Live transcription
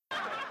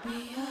We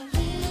are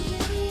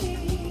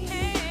living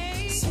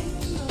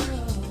single.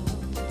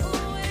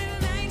 Ooh, in a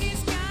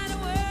 90s kind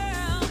of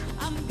world.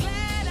 I'm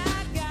glad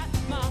I got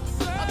my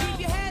girl. Keep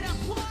your head up,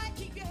 boy.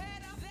 Keep your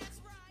head up. That's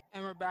right.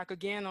 And we're back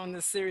again on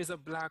this series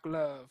of Black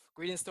Love.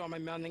 Greetings to all my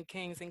mountain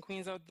kings and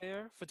queens out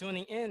there for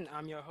tuning in.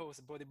 I'm your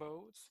host, Bodie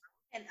Bodes.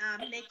 And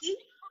I'm Nikki.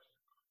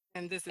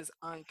 And this is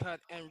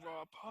Uncut and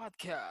Raw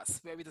Podcast,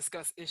 where we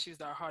discuss issues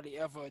that are hardly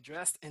ever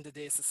addressed in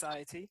today's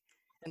society.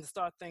 And to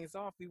start things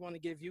off, we want to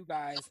give you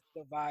guys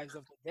the vibes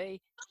of the day.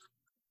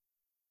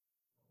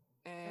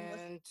 And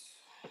what's And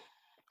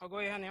I'll go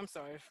ahead, honey. I'm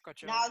sorry if I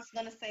cut you now I off. was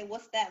gonna say,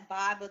 what's that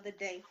vibe of the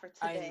day for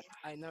today?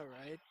 I know,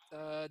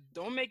 right?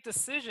 Don't make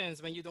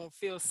decisions when you don't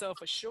feel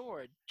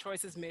self-assured.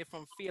 Choices made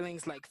from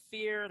feelings like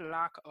fear,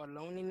 lack, or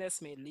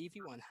loneliness may leave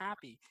you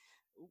unhappy.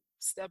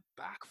 Step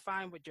back,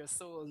 find what your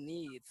soul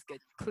needs. Get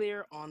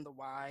clear on the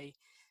why.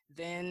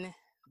 Then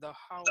the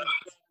how will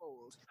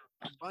unfold.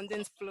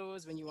 Abundance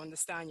flows when you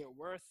understand your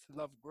worth.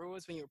 Love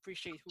grows when you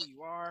appreciate who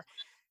you are.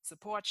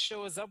 Support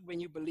shows up when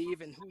you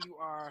believe in who you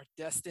are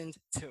destined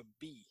to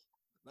be.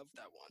 Love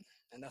that one.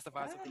 And that's the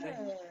vibes of the day.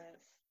 Yes.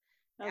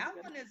 That was That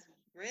good. one is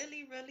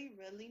really, really,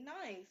 really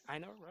nice. I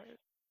know, right?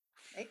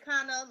 It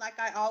kind of, like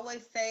I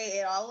always say,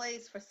 it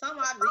always, for some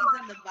odd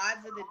reason, the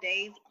vibes of the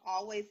days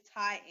always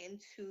tie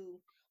into,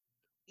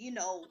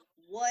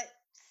 what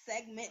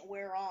segment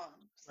we're on.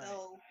 Right.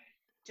 So,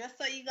 just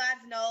so you guys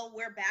know,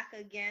 we're back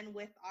again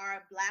with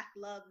our Black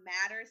Love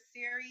Matters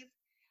series,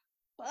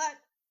 but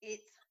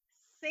it's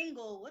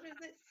what is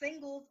it?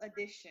 Singles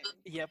edition.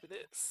 Yep, it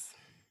is.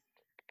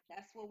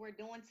 That's what we're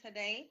doing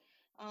today.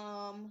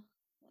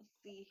 Let's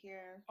see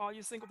here. All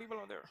you single people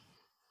out there.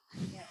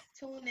 Yeah,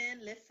 tune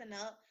in, listen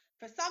up.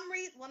 For some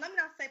reason, well, let me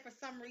not say for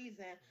some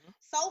reason. Mhm.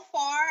 So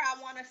far, I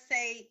want to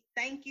say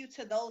thank you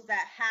to those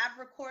that have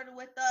recorded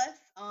with us.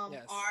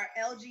 Yes. Our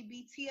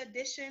LGBT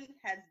edition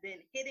has been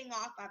hitting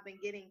off. I've been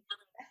getting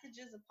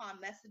messages upon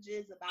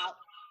messages about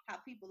how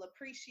people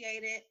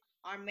appreciate it.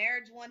 Our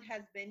marriage one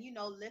has been,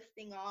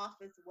 lifting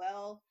off as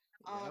well.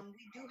 Yep.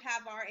 We do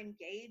have our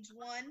engaged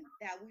one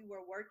that we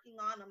were working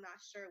on. I'm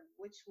not sure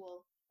which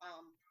will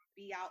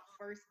be out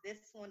first,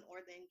 this one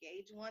or the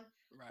engaged one.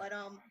 Right. But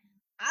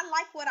I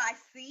like what I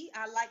see.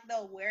 I like the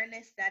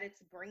awareness that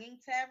it's bringing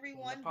to And the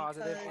everyone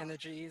positive because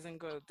energies and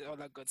good, all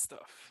that good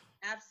stuff.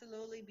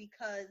 absolutely,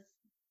 because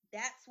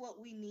that's what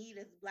we need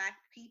as black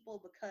people,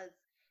 because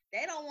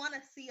they don't want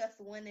to see us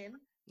winning.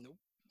 Nope.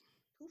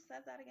 Who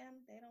says that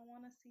again? They don't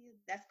want to see it.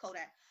 That's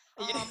Kodak.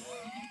 Yeah.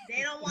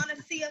 They don't want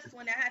to see us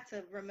win. I had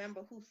to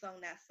remember who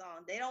sung that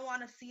song. They don't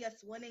want to see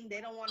us winning.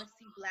 They don't want to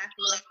see black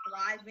love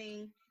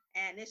thriving.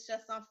 And it's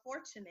just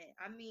unfortunate.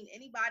 I mean,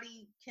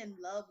 anybody can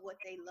love what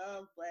they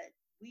love, but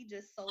we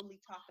just solely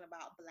talking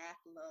about black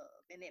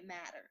love, and it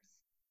matters.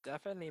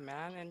 Definitely,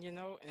 man. And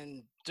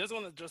and just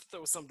want to just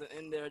throw something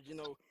in there.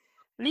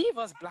 Leave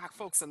us black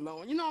folks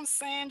alone. You know what I'm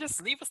saying?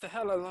 Just leave us the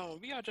hell alone.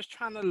 We are just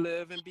trying to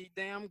live and be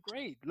damn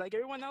great, like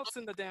everyone else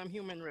in the damn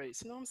human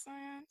race. You know what I'm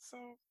saying?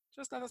 So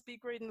just let us be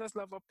great and let's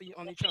love up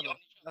on each other.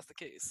 That's the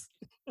case.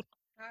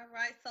 All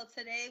right. So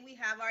today we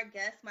have our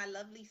guest, my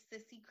lovely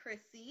sissy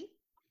Chrissy,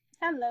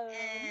 Hello.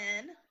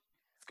 and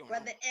What's going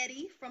on? brother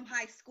Eddie from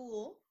high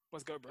school.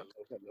 What's good, bro?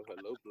 Hello, hello,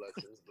 hello.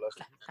 Blessings,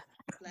 blessings.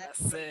 That's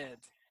Blessings. it.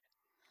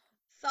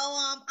 So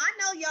I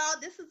know y'all,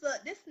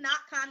 this not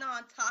kind of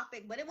on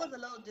topic, but it was a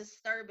little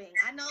disturbing.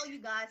 I know you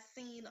guys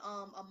seen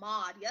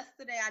Ahmad.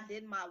 Yesterday I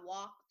did my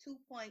walk,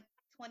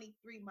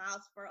 2.23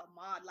 miles for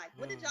Ahmad. Like,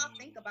 what did y'all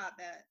think Hmm. about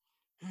that?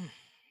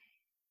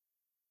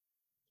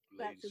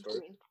 That Ladies first.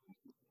 situation.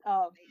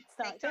 Oh,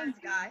 Take sorry. turns,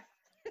 Thank you.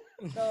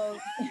 guys. So,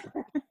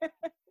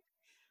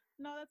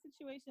 no, that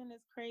situation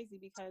is crazy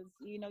because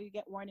you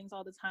get warnings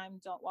all the time.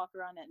 Don't walk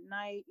around at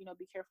night.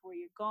 Be careful where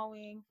you're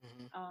going.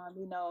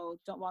 Mhm.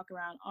 Don't walk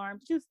around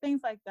armed. Just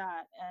things like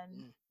that. And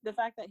Mm. the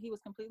fact that he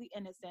was completely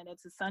innocent.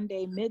 It's a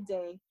Sunday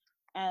midday,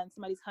 and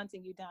somebody's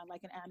hunting you down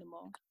like an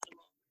animal.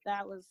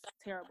 That was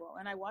terrible.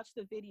 And I watched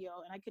the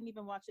video, and I couldn't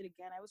even watch it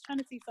again. I was trying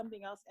to see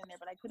something else in there,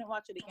 but I couldn't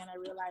watch it again. I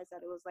realized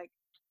that it was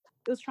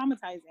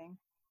traumatizing,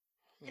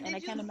 And and Yeah. I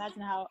can't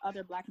imagine how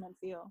other black men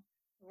feel.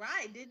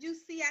 right, did you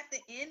see at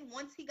the end,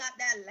 once he got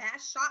that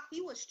last shot, he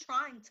was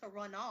trying to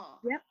run off.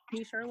 Yep,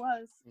 he sure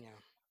was. Yeah.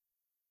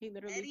 He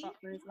literally Eddie? fought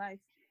for his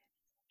life.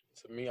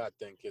 To me, I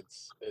think it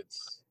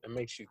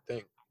makes you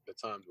think the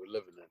times we're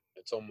living in.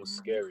 It's almost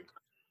Hmm. scary.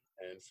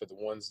 And for the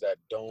ones that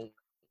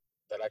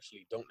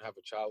actually don't have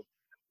a child,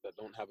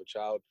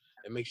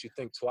 it makes you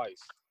think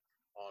twice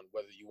on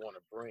whether you want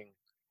to bring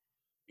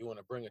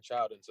a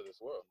child into this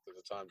world, to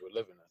the times we're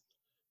living in.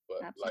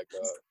 But Absolutely.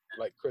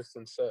 like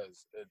Kristen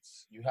says,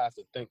 it's you have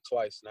to think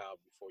twice now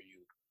before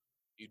you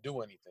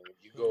do anything.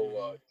 If you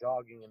go Hmm.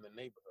 jogging in the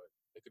neighborhood,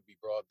 it could be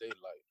broad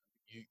daylight.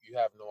 You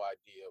have no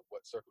idea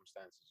what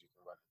circumstances you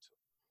can run into.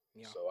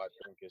 Yeah. So I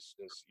think it's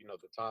just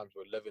the times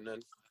we're living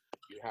in.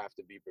 You have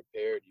to be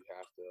prepared. You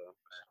have to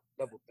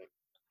double think,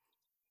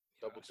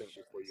 double think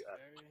Yes, before it's you act.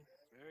 very,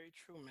 very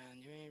true, man.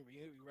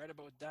 You right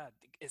about that.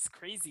 It's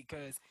crazy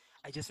because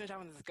I just finished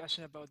having a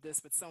discussion about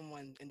this with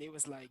someone, and they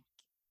was like,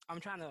 "I'm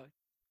trying to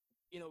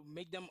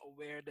make them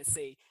aware to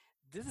say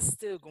this is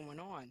still going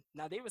on.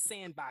 Now they were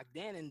saying back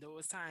then in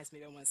those times,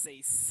 maybe I want to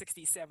say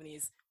 60s,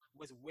 70s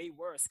was way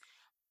worse.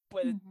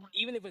 But Mhm.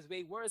 even if it's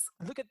way worse,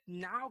 look at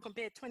now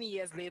compared 20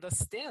 years later,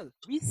 still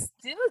we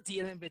still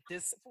dealing with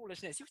this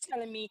foolishness. You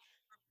telling me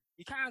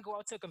you can't go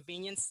out to a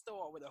convenience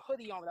store with a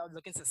hoodie on without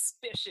looking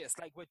suspicious,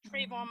 like what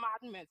Trayvon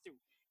Martin went through.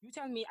 You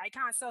telling me I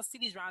can't sell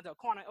CDs around the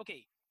corner?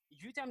 Okay,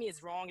 if you tell me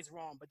it's wrong, it's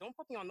wrong. But don't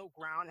put me on no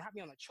ground and have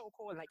me on a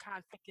chokehold and I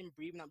can't freaking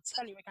breathe. And I'm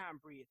telling you I can't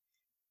breathe.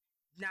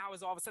 Now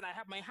is all of a sudden I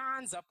have my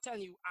hands up,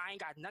 telling you I ain't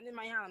got nothing in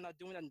my hand. I'm not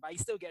doing nothing, but I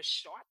still get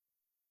shot.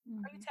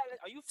 Are you Mhm. telling?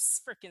 Are you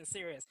freaking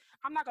serious?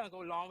 I'm not gonna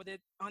go along with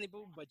it, honey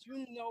boo. But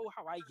you know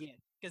how I get,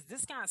 because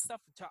this kind of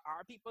stuff to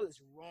our people is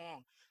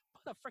wrong.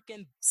 Put a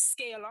freaking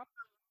scale up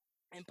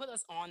and put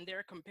us on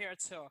there compared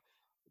to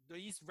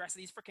these rest of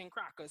these freaking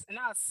crackers. And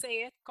I'll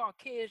say it,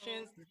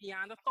 Caucasians,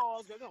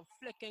 Neanderthals, we're gonna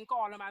flicking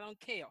call them. I don't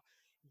care.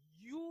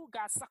 You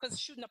got suckers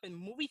shooting up in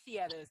movie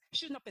theaters,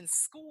 shooting up in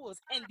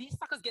schools, and these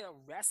suckers get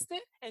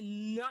arrested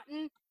and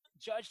nothing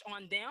judged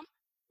on them.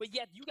 But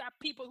yet you got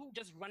people who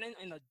just running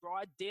in the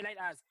broad daylight,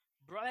 as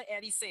Brother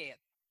Eddie said.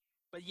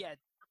 But yet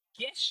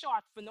get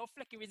shot for no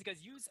flicky reason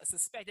because you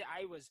suspected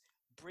I was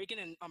breaking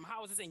in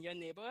houses in your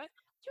neighborhood.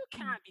 You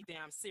can't be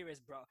damn serious,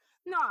 bro.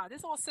 Nah,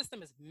 this whole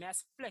system is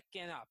mess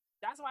flicking up.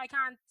 That's why I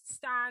can't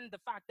stand the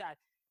fact that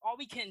all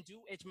we can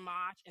do is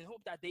march and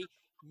hope that they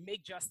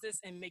make justice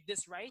and make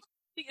this right.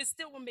 It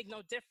still will make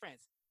no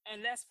difference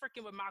unless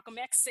freaking what Malcolm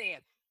X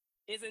said.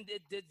 Isn't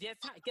it?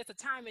 Gets a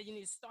time that you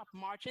need to stop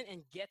marching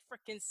and get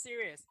freaking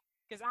serious.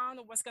 Because I don't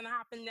know what's gonna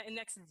happen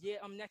next year,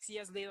 next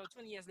years later,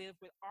 20 years later,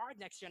 with our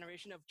next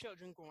generation of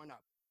children growing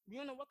up. We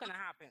don't know what's gonna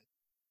happen.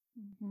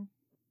 Mhm.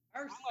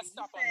 I'm gonna Mercy,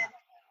 stop on that.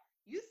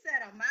 you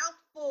said a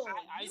mouthful.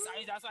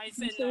 That's why I You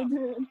said sure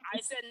enough. did. I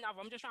said enough.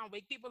 I'm just trying to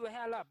wake people the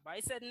hell up.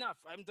 I said enough.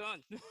 I'm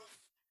done.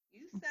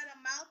 You said a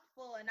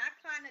mouthful, and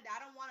I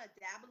don't want to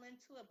dabble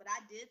into it, but I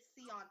did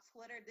see on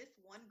Twitter this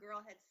one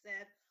girl had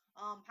said,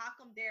 how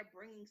come they're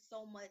bringing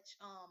so much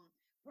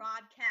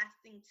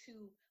broadcasting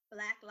to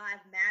Black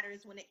Lives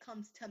Matters when it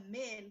comes to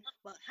men,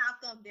 but how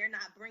come they're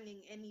not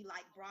bringing any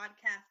like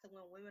broadcast to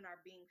when women are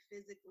being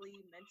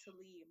physically,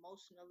 mentally,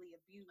 emotionally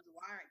abused?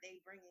 Why aren't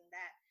they bringing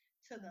that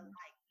to the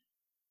light?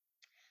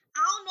 I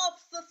don't know if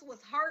sis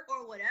was hurt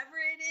or whatever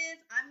it is.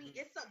 I mean,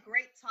 it's a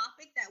great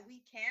topic that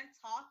we can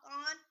talk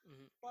on,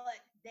 Mhm. but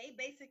they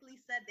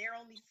basically said they're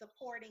only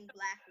supporting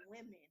black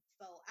women.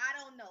 So I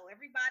don't know.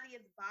 Everybody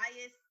is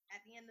biased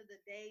at the end of the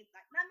day.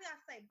 Like, not me, I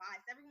say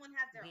biased. Everyone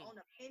has their Mhm. own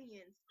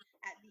opinions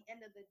at the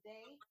end of the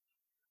day.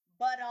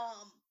 But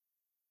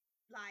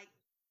like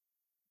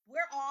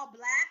we're all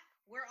black,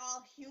 we're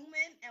all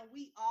human, and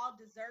we all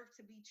deserve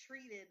to be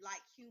treated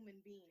like human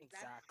beings.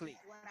 That's Exactly.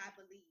 just what I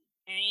believe.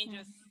 It ain't Mhm.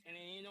 just, and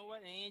then you know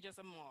what? It ain't just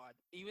a mod.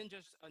 Even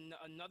just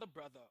another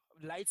brother,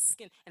 light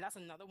skin, and that's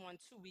another one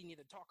too. We need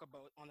to talk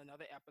about on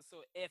another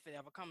episode if it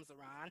ever comes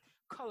around.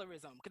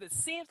 Colorism, because it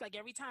seems like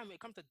every time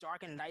it comes to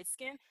dark and light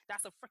skin,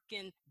 that's a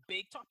freaking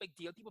big topic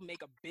deal. People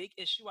make a big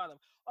issue out of.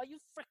 Are you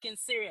freaking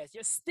serious?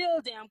 You're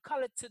still damn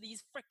colored to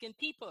these freaking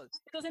people.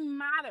 It doesn't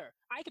matter.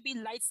 I could be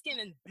light skin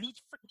and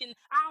bleach freaking.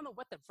 I don't know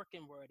what the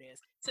freaking word is.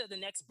 To the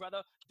next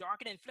brother,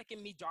 darker than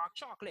flicking me dark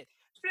chocolate.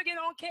 Freaking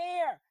don't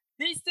care.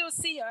 They still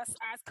see us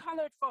as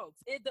colored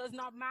folks. It does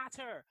not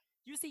matter.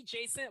 You see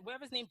Jason,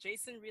 whatever his name,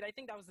 Jason Reed, I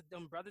think that was the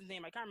brother's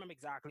name. I can't remember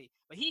exactly.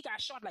 But he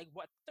got shot like,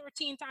 what,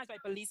 13 times by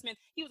policemen.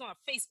 He was on a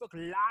Facebook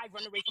Live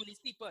running away from these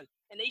people.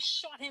 And they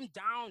shot him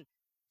down.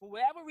 For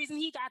whatever reason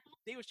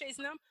they were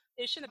chasing him,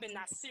 it shouldn't have been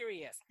that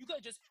serious. You could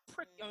have just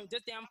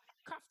just damn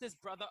cuff this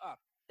brother up.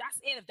 That's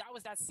it, if that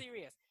was that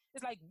serious.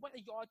 It's like, what are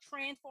y'all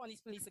trained for in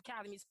these police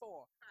academies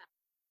for?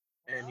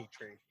 And he Well,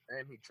 trained.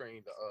 And he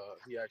trained.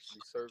 He actually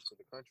served to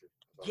the country.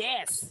 If I'm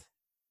not mistaken. Yes.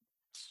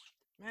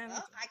 Man,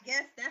 well, I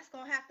guess that's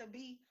gonna have to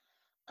be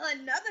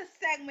another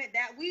segment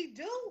that we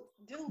do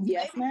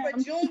Yes, maybe for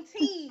ma'am.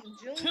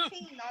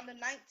 Juneteenth on the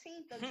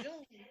 19th of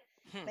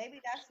June. Maybe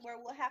that's where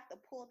we'll have to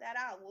pull that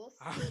out. We'll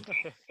see.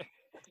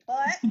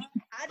 But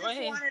I Go just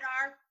ahead. wanted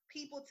our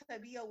people to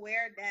be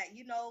aware that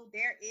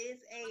there is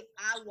a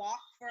I walk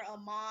for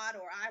Ahmaud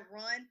or I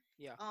run.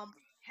 Yeah.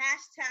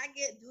 Hashtag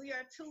it. Do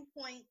your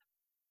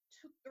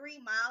 2.23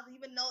 miles.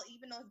 Even though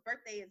his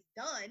birthday is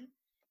done,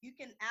 you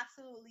can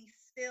absolutely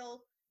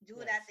still do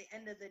it at Yes. the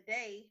end of the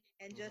day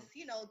and Mhm. just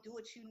do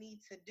what you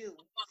need to do.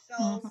 So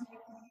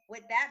Mhm.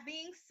 with that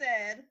being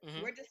said,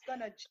 Mhm. we're just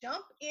gonna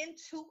jump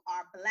into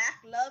our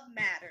Black Love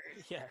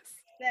Matters Yes.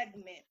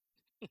 segment.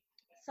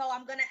 So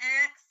I'm gonna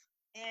ask,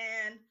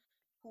 and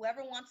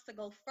whoever wants to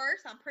go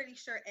first, I'm pretty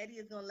sure Eddie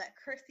is gonna let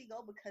Chrissy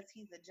go because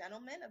he's a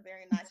gentleman, a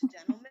very nice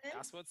gentleman,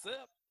 That's what's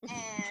up.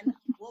 and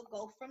we'll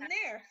go from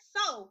there.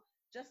 So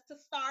just to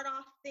start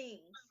off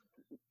things,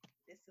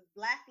 this is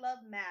Black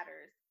Love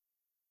Matters.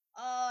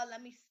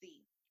 Let me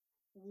see.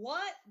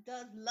 What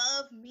does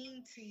love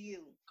mean to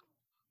you?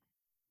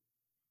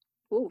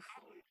 Oof.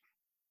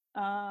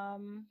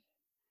 Um,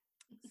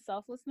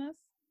 Selflessness.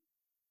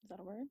 Is that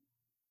a word?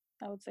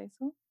 I would say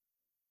so.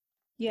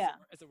 Yeah.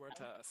 It's a word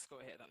to us. Go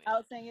ahead, honey. I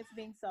was saying it's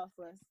being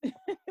selfless.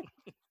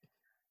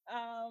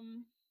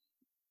 um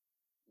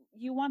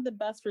you want the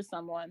best for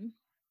someone.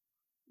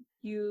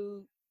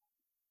 You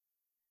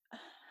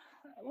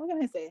what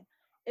can I say?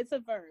 It's a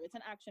verb, it's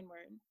an action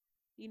word.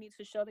 You need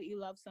to show that you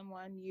love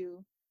someone,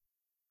 you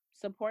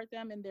support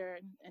them in their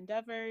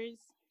endeavors,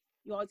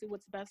 you always do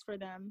what's best for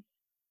them,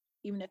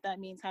 even if that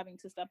means having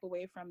to step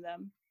away from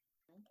them.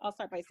 I'll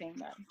start by saying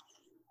that.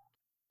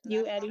 So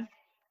You, that's Eddie?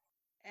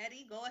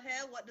 Eddie. Go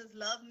ahead. What does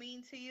love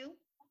mean to you?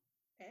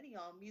 Eddie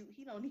on mute.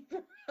 He don't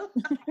even.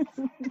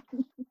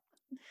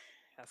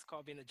 That's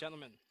called being a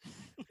gentleman.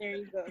 There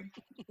you go.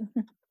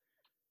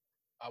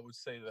 I would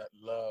say that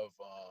love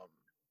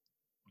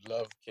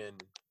can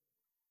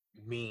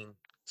mean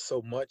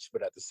so much,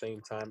 but at the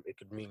same time, it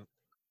could mean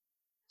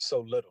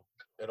so little.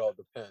 It all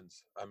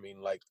depends. I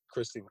mean, like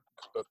Christy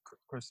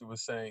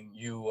was saying,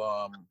 you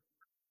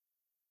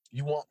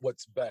want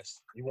what's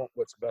best. You want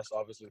what's best,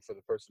 obviously, for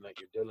the person that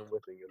you're dealing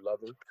with and you're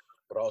loving,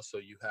 but also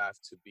you have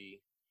to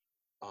be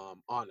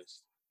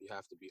honest. You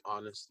have to be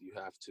honest. You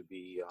have to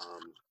be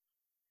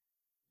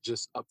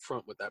just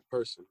upfront with that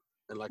person.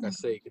 And like I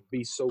say, it could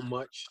be so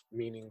much,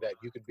 meaning that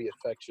you could be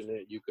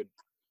affectionate, you could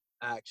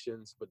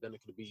actions, but then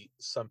it could be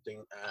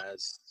something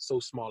as so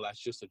small as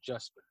just a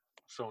gesture,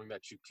 showing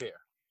that you care.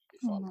 You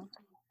follow? Mhm.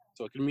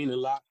 So it can mean a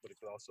lot, but it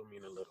could also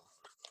mean a little.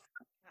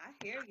 I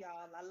hear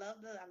y'all. I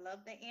love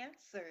the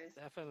answers.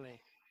 Definitely.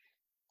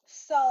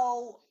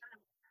 So,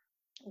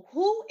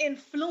 who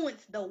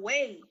influenced the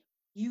way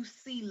you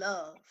see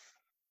love?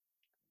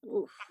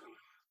 Oof.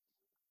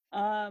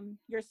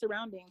 Your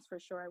surroundings for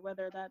sure,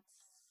 whether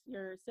that's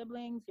your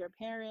siblings, your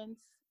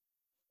parents,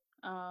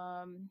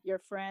 your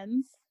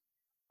friends.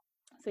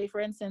 Say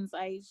for instance,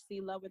 I see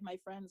love with my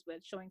friends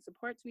with showing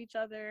support to each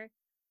other,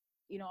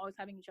 always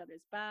having each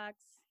other's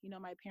backs.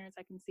 My parents,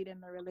 I can see it in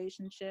their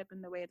relationship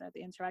and the way that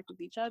they interact with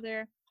each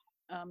other,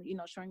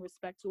 showing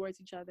respect towards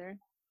each other.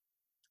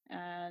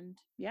 And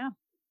yeah.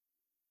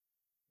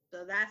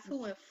 So that's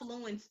who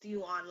influenced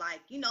you on,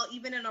 like,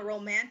 even in a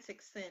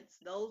romantic sense.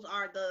 Those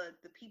are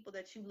the people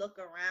that you look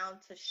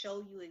around to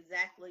show you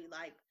exactly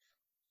like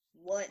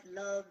what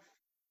love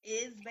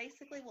is,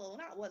 basically. Well,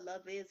 not what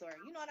love is, or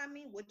you know what I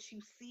mean, what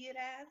you see it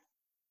as.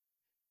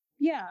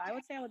 Yeah, I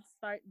would say I would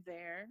start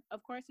there.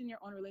 Of course, in your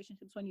own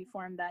relationships, when you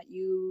form that,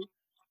 you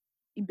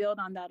build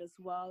on that as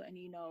well, and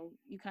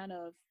you kind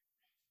of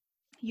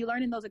you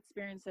learn in those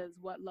experiences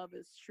what love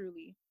is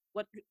truly,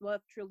 what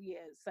love truly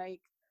is.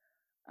 Like,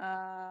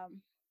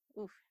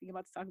 oof, you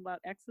about to talk about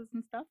exes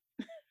and stuff.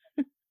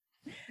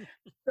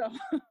 So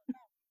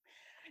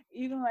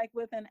even like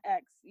with an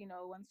ex,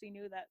 once we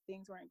knew that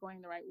things weren't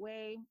going the right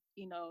way,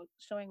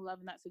 showing love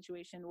in that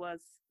situation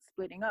was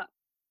splitting up,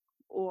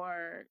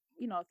 or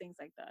things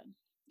like that.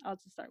 I'll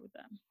just start with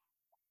that.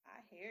 I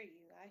hear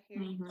you. I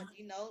hear you. But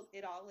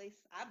it always,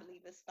 I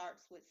believe it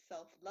starts with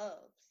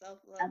self-love.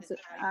 Self-love is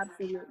how you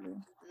Absolutely.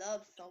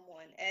 love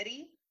someone.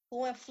 Eddie,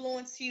 who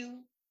influenced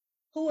you?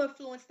 Who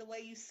influenced the way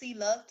you see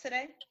love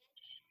today?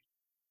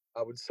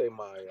 I would say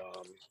my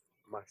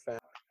family.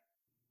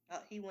 Oh,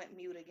 he went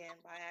mute again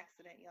by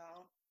accident,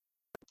 y'all.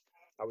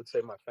 I would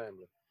say my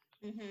family.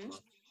 Mm-hmm. My,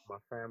 my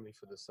family,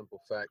 for the simple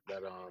fact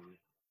that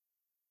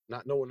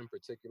not no one in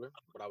particular,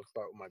 but I would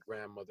start with my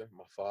grandmother,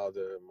 my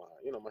father,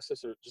 my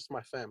sister, just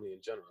my family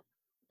in general,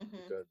 Mm-hmm.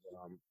 because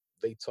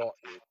they taught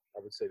me. I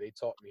would say they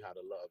taught me how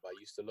to love. I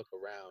used to look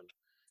around,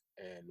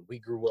 and we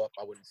grew up.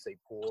 I wouldn't say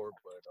poor,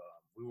 but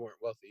we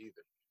weren't wealthy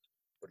either.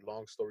 But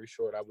long story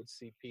short, I would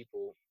see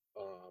people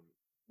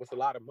with a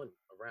lot of money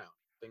around,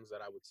 things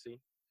that I would see,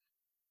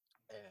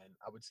 and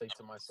I would say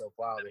to myself,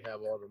 "Wow, they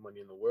have all the money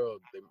in the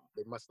world.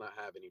 They must not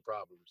have any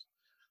problems."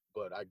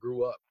 But I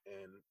grew up,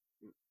 and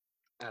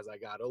as I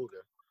got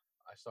older,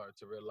 I started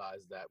to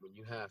realize that when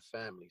you have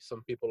family,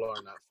 some people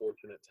are not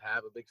fortunate to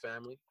have a big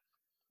family,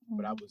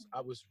 but Mhm.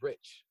 I was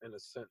rich in a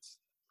sense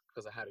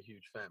because I had a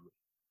huge family.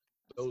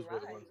 That's Those were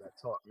the right. ones that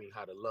taught me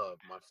how to love.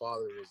 My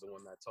father was the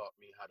one that taught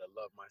me how to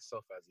love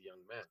myself as a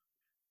young man.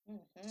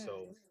 Mm-hmm.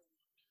 So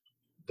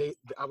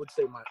I would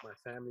say my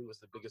family was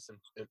the biggest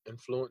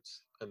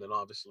influence, and then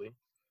obviously,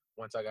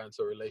 once I got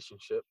into a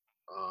relationship,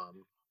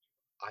 um,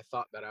 I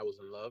thought that I was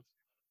in love.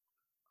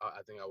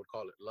 I think I would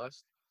call it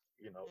lust,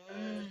 and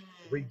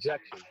Mm.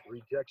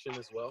 rejection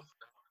as well.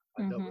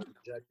 I dealt Mhm. with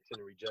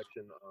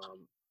rejection.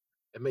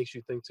 It makes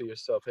you think to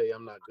yourself, "Hey,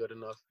 I'm not good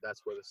enough."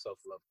 That's where the self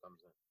love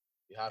comes in.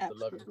 You have to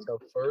love Absolutely.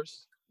 yourself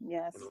first in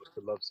Yes. order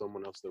to love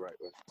someone else the right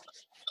way.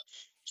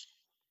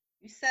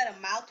 You said a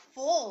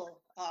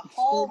mouthful, a Sure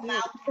whole did.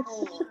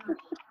 mouthful.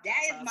 That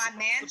That's is how it's my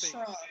supposed to be.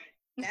 mantra.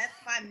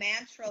 That's my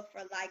mantra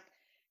for, like,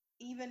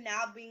 even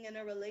now being in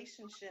a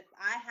relationship.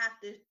 I have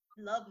to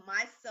love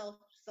myself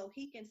so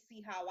he can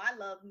see how I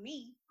love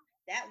me.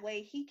 That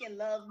way he can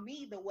love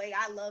me the way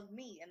I love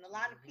me. And a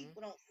lot of Hmm.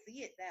 people don't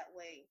see it that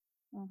way.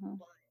 Mhm.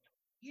 But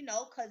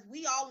because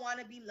we all want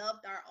to be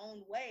loved our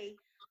own way.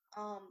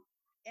 Um,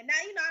 and now,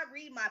 I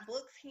read my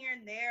books here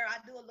and there. I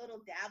do a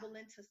little dabble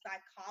into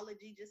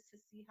psychology just to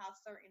see how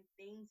certain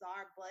things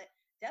are, but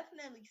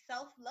definitely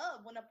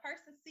self-love. When a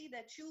person see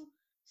that you,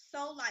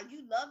 so like,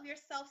 you love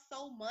yourself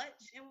so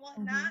much and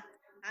whatnot,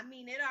 Mhm. I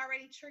mean, it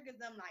already triggers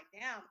them like,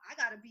 damn, I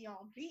gotta be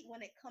on beat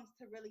when it comes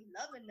to really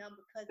loving them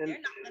because And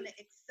they're not gonna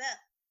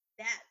accept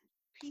that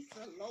piece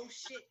of low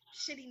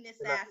shittiness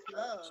and I, ass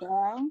love.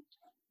 Child,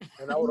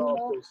 and I would you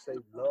also know, say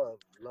love.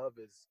 Love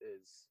is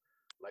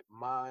like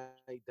my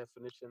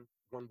definition.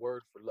 One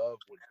word for love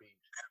would be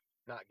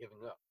not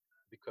giving up.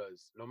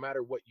 Because no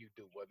matter what you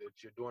do, whether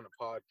it's you're doing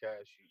a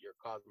podcast, you're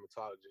a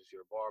cosmetologist,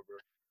 you're a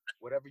barber,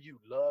 whatever you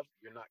love,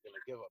 you're not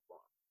gonna give up on.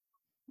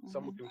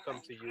 Someone mhm, can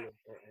come to you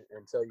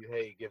and tell you,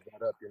 hey, give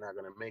that up, you're not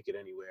going to make it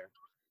anywhere,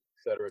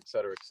 et cetera, et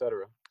cetera, et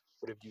cetera.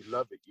 But if you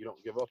love it, you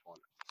don't give up on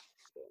it.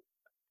 So,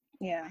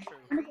 yeah. True.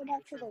 I'm gonna go Very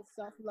back to true. the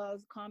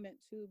self-love comment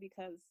too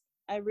because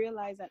I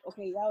realized that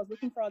okay, yeah, I was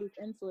looking for all these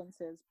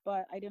influences,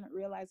 but I didn't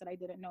realize that I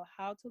didn't know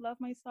how to love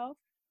myself.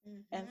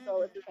 And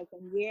so it's Mm-hmm. just like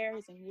been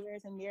years and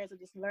years and years of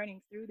just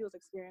learning through those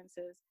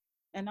experiences.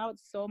 And now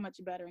it's so much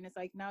better. And it's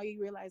like now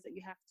you realize that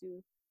you have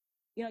to,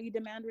 you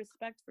demand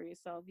respect for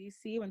yourself. You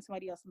see when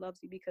somebody else loves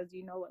you because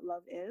you know what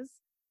love is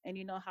and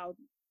you know how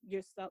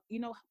yourself, you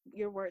know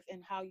your worth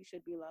and how you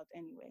should be loved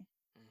anyway.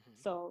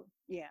 Hmm. So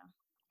yeah.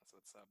 That's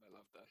what's up. I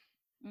love that.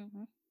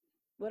 hmm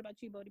What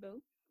about you, Bodie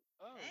Boo?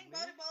 Oh, Dang, me?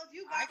 Bodie Bones,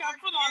 you I got got our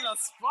put on the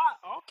guest. spot.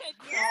 Okay,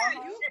 Yeah, Chrissy.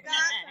 Uh-huh. you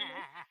got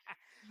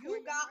Pour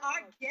you your got heart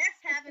our out. guest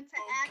having to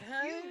ask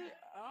you. Okay,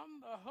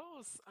 I'm the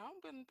host. I'm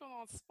getting put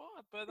on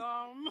spot, but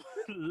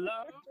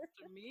love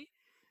to me,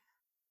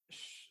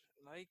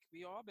 like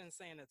we all been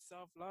saying, it's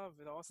self-love.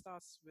 It all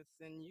starts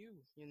within you.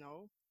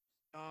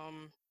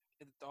 Um,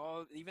 it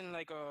all even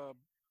like a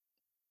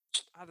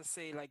how to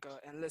say like a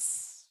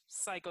endless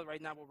cycle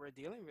right now what we're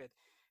dealing with.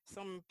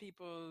 Some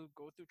people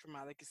go through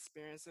traumatic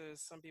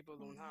experiences. Some people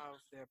don't Mhm, have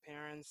their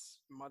parents,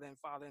 mother and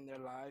father in their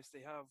lives.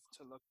 They have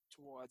to look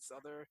towards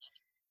other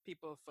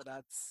people for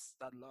that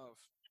love.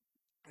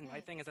 And my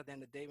Mm, thing is, at the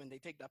end of the day, when they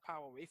take that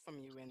power away from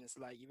you, and it's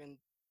like even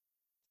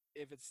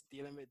if it's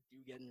dealing with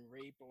you getting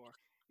raped or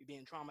you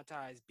being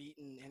traumatized,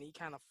 beaten, any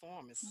kind of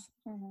form, it's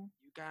mhm,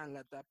 you can't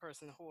let that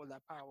person hold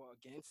that power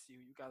against you.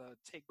 You gotta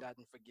take that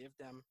and forgive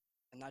them,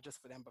 and not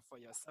just for them, but for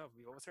yourself.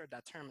 We always heard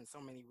that term in so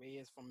many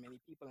ways from many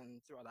people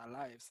and throughout our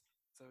lives.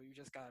 So you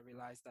just gotta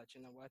realize that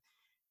you know what,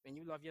 when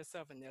you love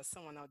yourself, and there's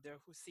someone out there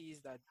who sees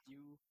that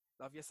you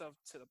love yourself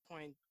to the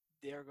point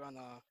they're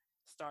gonna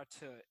start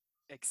to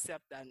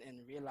accept that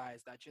and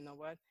realize that you know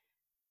what,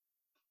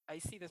 I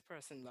see this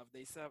person love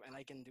themselves and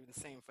I can do the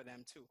same for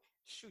them too.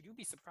 Shoot, you'd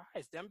be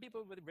surprised. Them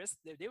people would risk,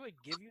 they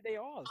would give you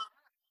their all.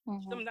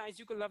 mhm, Sometimes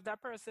you could love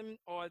that person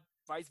or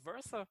vice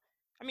versa.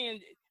 I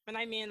mean, when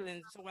I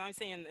mean, so when I'm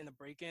saying in a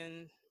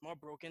more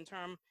broken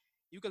term,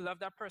 you could love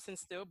that person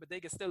still, but they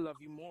could still love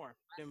you more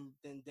than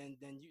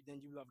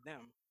you love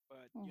them.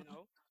 But mhm.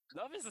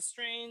 love is a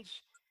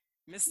strange,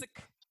 mystic,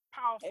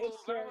 powerful, It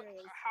sure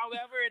is.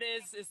 however it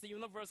is, it's the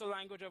universal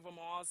language of them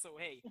all. So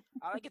hey,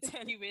 all I can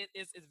tell you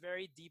is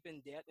very deep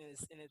in depth,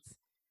 and it's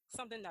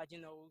something that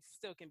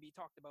still can be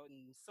talked about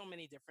in so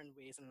many different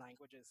ways and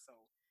languages. So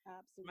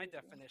my Absolutely.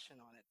 definition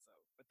on it. So,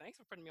 but thanks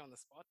for putting me on the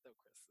spot, though,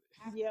 Chris.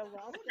 Yeah, absolutely.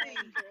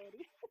 welcome,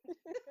 Bodie.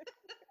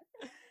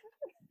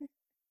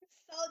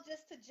 So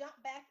just to jump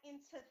back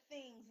into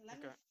things, let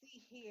me Okay,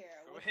 see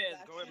here go with you ahead,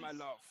 guys. go ahead, my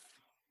love.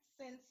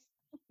 Since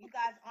you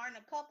guys aren't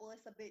a couple,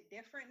 it's a bit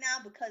different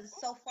now because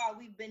so far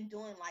we've been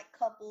doing like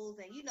couples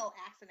and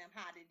asking them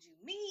how did you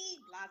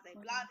meet, blase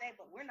Mhm, blase,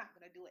 but we're not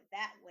gonna do it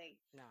that way.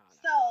 No,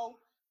 no. So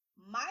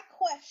my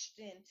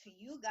question to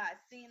you guys,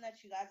 seeing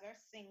that you guys are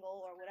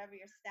single or whatever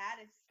your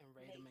status And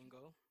ready to may be,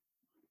 mingle.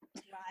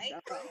 right?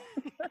 child.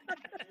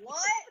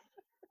 What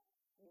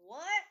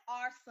what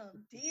are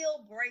some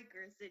deal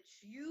breakers that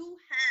you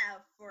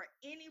have for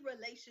any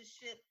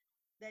relationship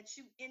that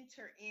you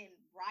enter in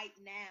right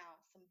now?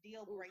 Some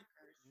deal Oof.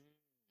 breakers.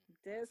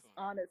 This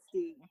one.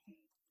 Dishonesty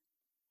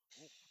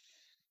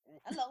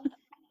Ooh, Hello.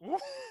 ooh, ooh.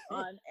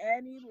 on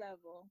any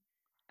level.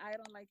 I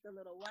don't like the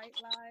little white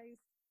lies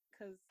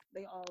because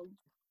they all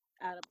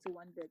add up to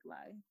one big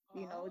lie.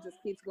 It Oh,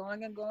 just keeps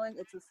going and going.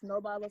 It's a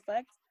snowball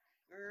effect.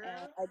 And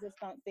girl. I just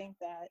don't think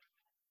that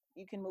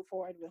you can move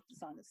forward with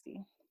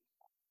dishonesty.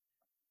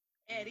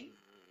 Eddie.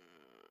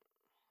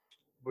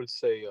 would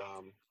say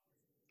Some.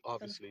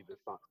 obviously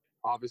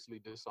obviously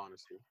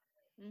dishonesty,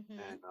 Mm-hmm.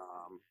 and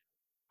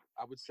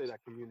I would say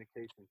that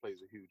communication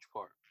plays a huge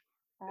part.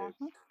 If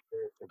Uh-huh.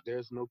 if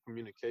there's no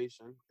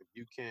communication, if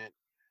you can't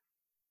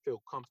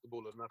feel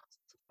comfortable enough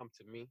to come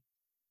to me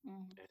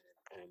Mhm.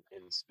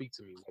 and speak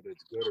to me, whether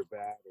it's good or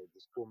bad, or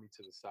just pull me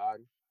to the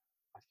side,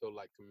 I feel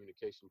like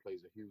communication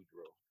plays a huge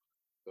role.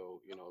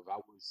 So, if I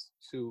was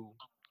to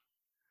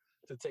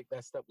take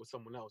that step with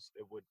someone else,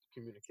 it would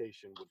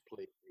communication would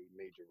play a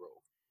major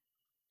role.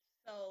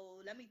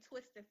 So let me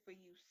twist it for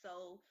you.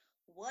 So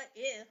what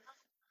if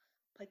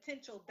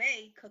potential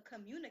Bay could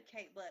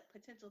communicate, but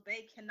potential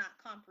Bay cannot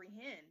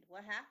comprehend?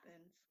 What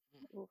happens?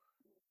 Oof.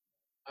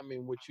 I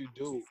mean, what you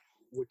do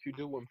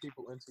when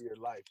people enter your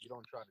life, you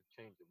don't try to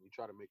change them. You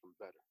try to make them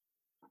better.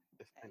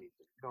 If Okay.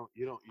 anything,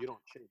 you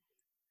don't change them.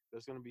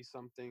 There's gonna be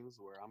some things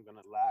where I'm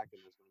gonna lack,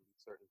 and there's gonna be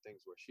certain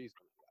things where she's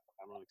gonna lack.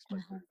 I don't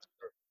expect her Mhm. to be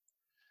perfect.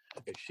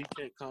 If she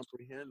can't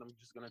comprehend, I'm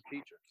just gonna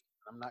teach her.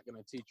 I'm not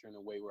gonna teach her in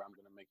a way where I'm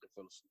gonna make her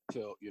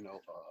feel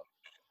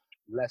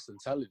less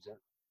intelligent.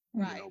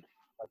 Right. You know,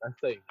 like I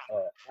say,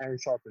 iron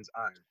sharpens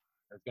iron.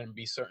 There's gonna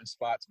be certain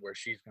spots where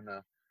she's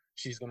gonna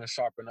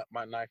sharpen up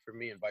my knife for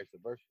me, and vice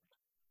versa.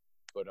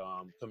 But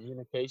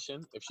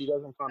communication, if she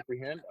doesn't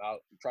comprehend, I'll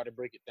try to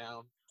break it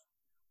down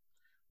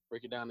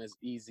as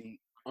easy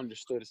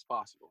understood as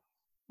possible.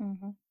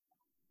 Mm-hmm.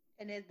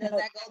 And does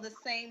that go the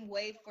same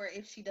way for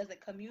if she doesn't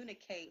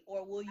communicate,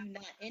 or will you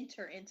not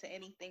enter into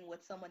anything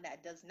with someone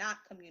that does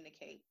not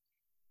communicate?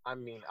 I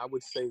mean, I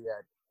would say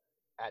that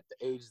at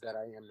the age that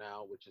I am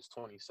now, which is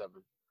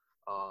 27,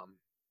 I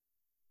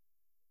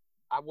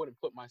wouldn't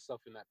put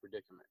myself in that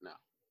predicament now.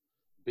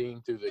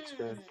 Being through the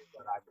experience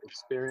that I've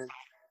experienced,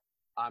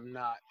 I'm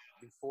not.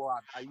 Before,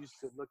 I used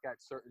to look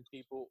at certain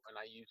people and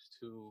I used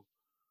to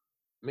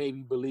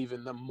maybe believe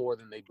in them more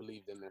than they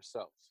believed in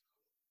themselves.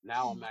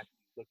 Now I'm actually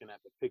looking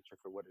at the picture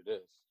for what it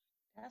is.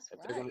 That's If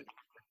right.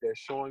 if they're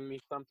showing me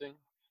something,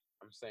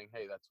 I'm saying,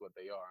 hey, that's what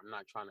they are. I'm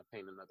not trying to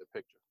paint another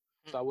picture.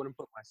 So I wouldn't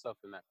put myself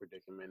in that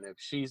predicament. If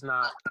she's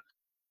not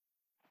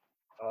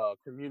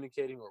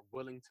communicating or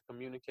willing to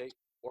communicate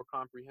or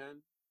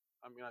comprehend,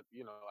 I mean, I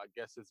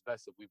guess it's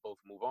best if we both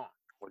move on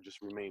or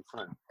just remain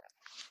friends.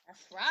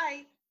 That's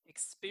right.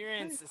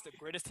 Experience is the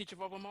greatest teacher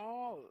of them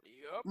all.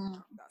 Yup.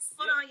 Mm. That's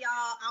Hold it. on,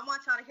 y'all. I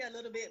want y'all to hear a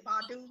little bit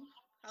Badu.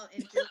 Oh,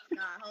 and just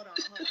hold on.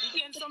 We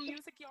getting some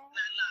music, y'all.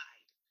 I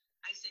lied.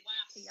 I said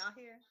yes. Can y'all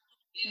hear?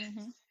 Yes.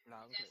 Mhm.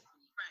 Loud and clear.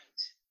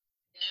 Right.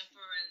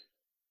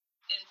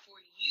 And for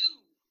you,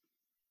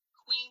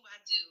 Queen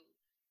Badu,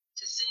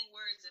 to sing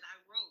words that I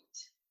wrote.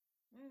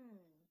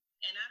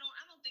 And I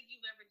don't think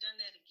you've ever done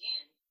that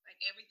again. Like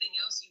everything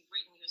else you've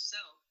written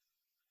yourself.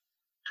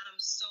 I'm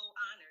so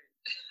honored.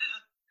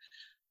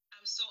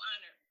 I'm so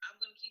honored. I'm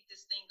gonna keep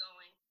this thing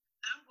going.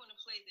 I'm gonna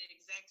play the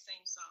exact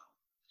same song.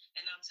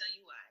 And I'll tell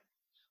you why.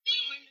 We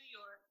were in New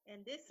York. And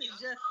this is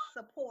just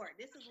support.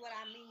 This is what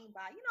I mean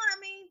by, you know what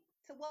I mean?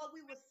 To what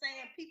we were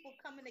saying, people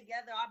coming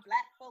together, our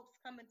Black folks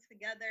coming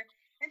together,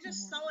 and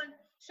just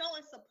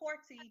showing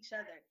support to each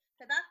other.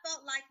 Because I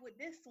felt like with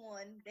this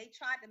one, they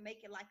tried to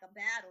make it like a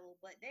battle,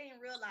 but they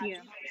didn't realize these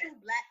are two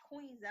Black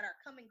queens that are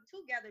coming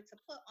together to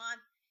put on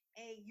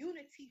a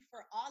unity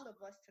for all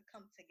of us to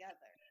come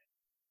together.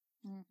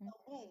 Mm-hmm. So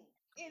boom.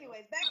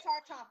 Anyways, back to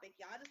our topic,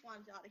 y'all. I just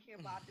wanted y'all to hear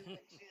Badu and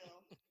chill.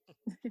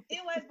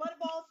 Anyways,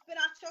 Butterball, spit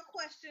out your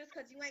questions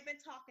because you ain't been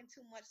talking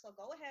too much. So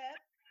go ahead.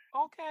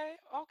 Okay.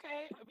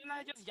 We're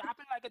not just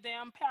yapping like a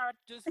damn parrot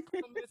just a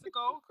couple minutes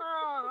ago.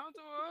 Girl, don't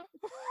do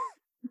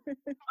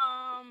it.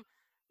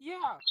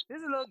 Yeah, this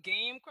is a little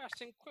game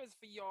question quiz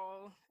for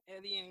y'all,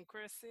 Eddie and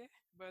Chrissy.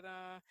 But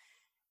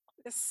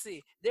let's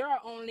see. There are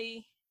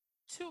only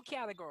two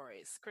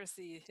categories.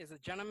 Chrissy is a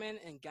gentleman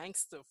and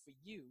gangster for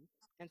you,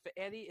 and for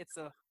Eddie, it's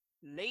a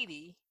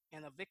lady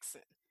and a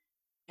vixen.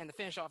 And to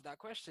finish off that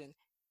question,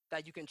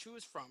 that you can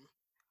choose from.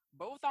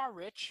 Both are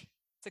rich,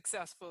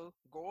 successful,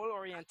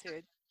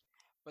 goal-oriented,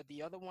 but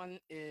the other one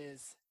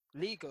is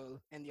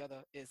legal and the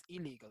other is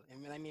illegal.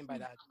 And what I mean by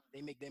that,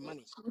 they make their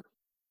money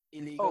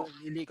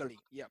illegally.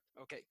 Yep.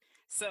 Okay.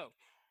 So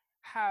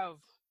have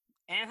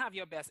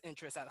your best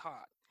interests at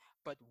heart,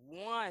 but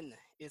one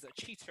is a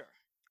cheater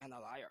and a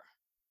liar.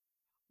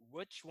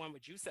 Which one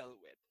would you settle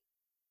with?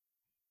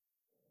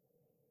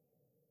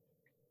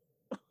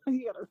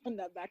 You gotta run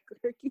that back,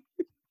 Ricky.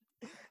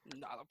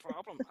 Not a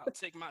problem. I'll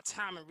take my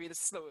time and read it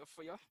slower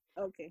for you.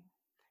 Okay.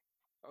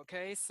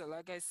 Okay, so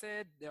like I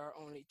said, there are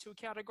only two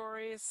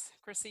categories.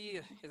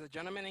 Chrissy is a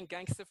gentleman and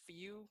gangster for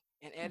you,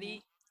 and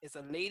Eddie is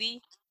a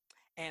lady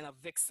and a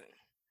vixen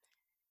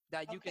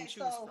that you can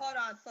choose so from. hold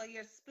on. So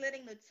you're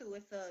splitting the two.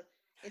 It's a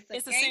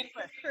It's the same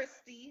gangster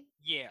Christy.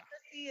 Yeah.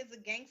 Christy is a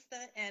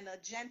gangster and a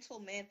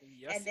gentleman.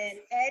 Yes. And then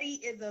Eddie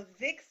is a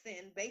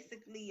vixen,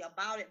 basically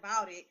about it,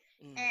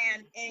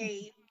 and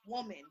a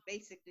woman,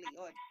 basically.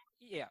 Or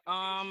Yeah.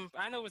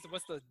 I know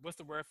what's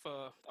the word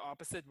for the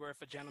opposite word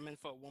for gentleman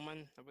for a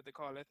woman? What they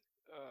call it?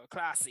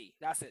 Classy.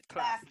 That's it.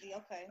 Classy.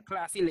 okay.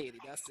 Classy lady.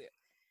 That's it.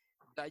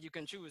 That you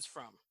can choose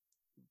from.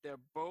 They're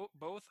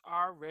both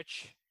are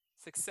rich,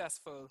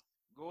 successful,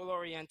 goal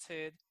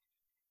oriented.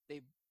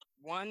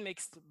 One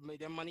makes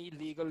their money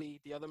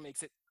legally, the other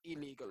makes it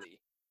illegally.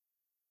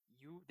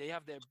 They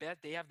have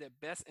their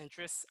best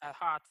interests at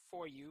heart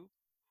for you,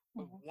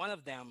 but one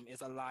of them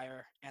is a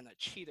liar and a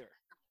cheater.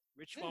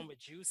 Which one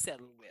would you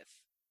settle with?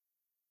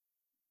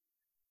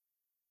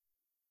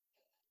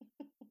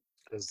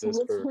 Is this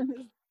Which for one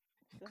is?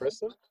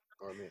 Kristen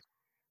or me?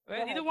 Well,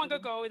 either ahead, one could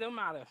Eddie. go. It don't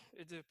matter.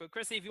 But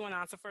Chrissy, if you want to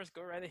answer first,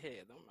 go right ahead.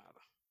 It don't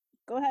matter.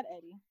 Go ahead,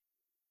 Eddie.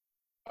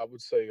 I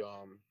would say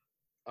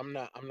I'm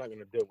not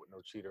gonna deal with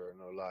no cheater or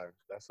no liar.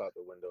 That's out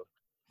the window.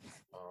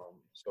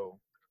 So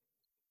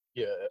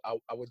yeah,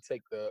 I would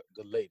take the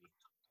lady.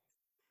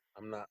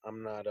 I'm not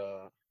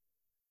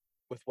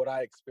with what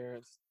I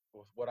experienced.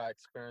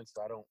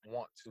 I don't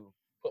want to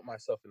put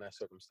myself in that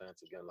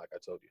circumstance again. Like I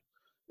told you.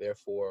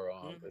 Therefore,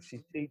 if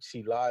she cheats,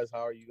 she lies.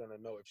 How are you gonna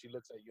know? If she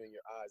looks at you in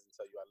your eyes and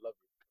tell you I love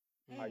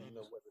you, how you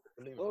know whether to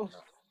believe it or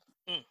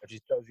not? If she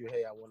tells you,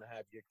 hey, I want to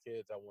have your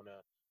kids, I want to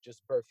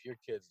just birth your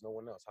kids, no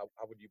one else.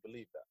 How would you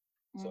believe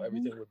that? So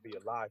everything would be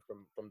a lie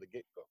from the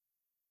get go.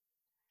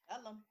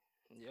 Tell 'em.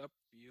 Yep.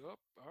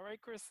 All right,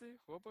 Chrissy.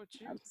 What about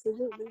you?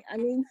 Absolutely. I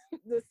mean,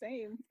 the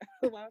same.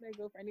 Why would I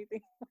go for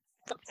anything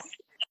else?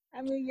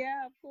 I mean,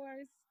 yeah, of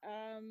course.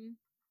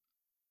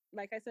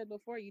 Like I said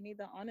before, you need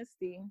the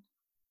honesty.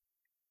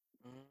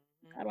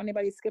 I don't want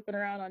anybody skipping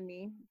around on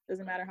me.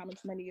 Doesn't matter how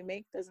much money you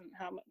make. It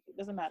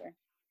doesn't matter.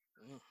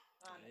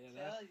 Trying to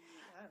tell you.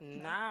 I'm trying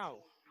to Now,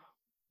 tell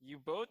you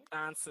both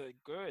answered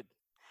good,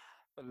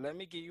 but let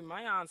me give you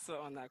my answer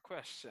on that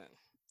question.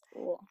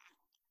 Cool.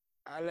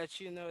 I'll let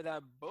you know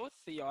that both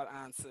of y'all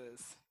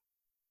answers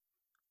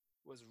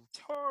was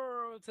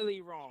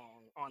totally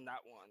wrong on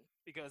that one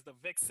because the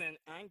vixen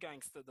and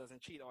gangster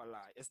doesn't cheat or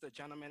lie. It's the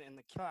gentleman and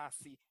the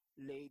classy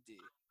lady.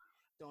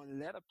 Don't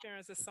let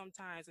appearances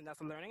sometimes, and that's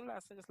a learning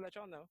lesson. Just let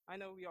y'all know. I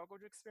know we all go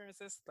through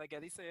experiences, like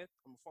Eddie said.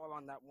 I'm gonna fall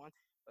on that one,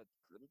 but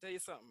let me tell you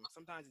something.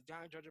 Sometimes you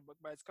don't judge a book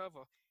by its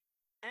cover.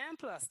 And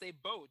plus, they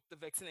both, the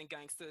vixen and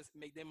gangsters,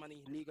 make their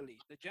money legally.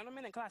 The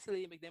gentleman and classy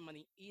lady make their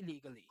money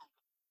illegally.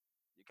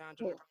 You can't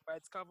judge a book by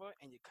its cover,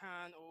 and you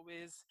can't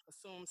always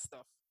assume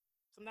stuff.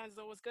 Sometimes it's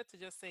always good to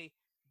just say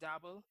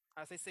dabble,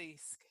 as they say,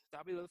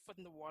 dabble a little foot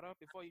in the water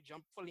before you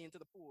jump fully into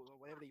the pool or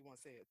whatever you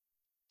want to say it.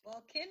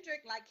 Well,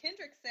 like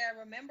Kendrick said,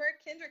 remember,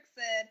 Kendrick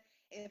said,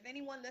 if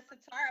anyone listened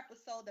to our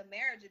episode, the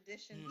marriage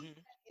edition, he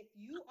said, if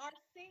you are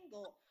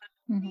single,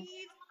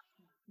 please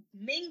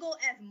mingle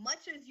as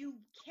much as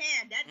you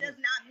can. That does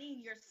not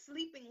mean you're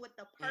sleeping with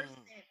the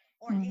person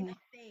or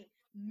anything.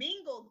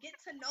 Mingle, get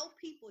to know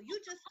people. You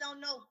just don't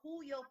know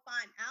who you'll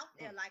find out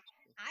there. Like,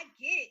 I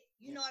get,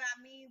 you know what I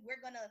mean? We're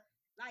gonna,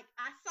 like,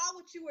 I saw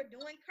what you were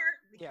doing,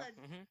 Kurt, because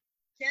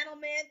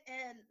gentlemen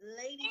and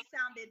ladies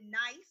sounded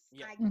nice.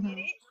 I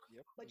get it.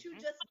 But you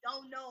just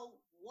don't know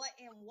what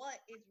is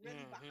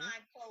really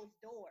behind closed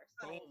doors.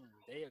 So boom,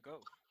 there you go.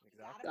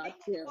 Exactly.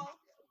 Got you.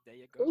 There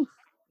you go. Oof.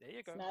 There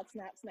you go.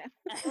 Snap.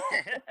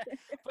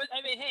 But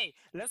I mean, hey,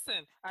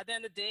 listen, at the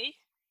end of the day,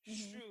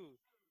 true.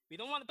 We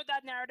don't want to put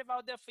that narrative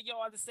out there for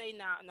y'all to say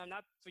now. No,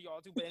 not for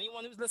y'all too, but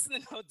anyone who's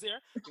listening out there,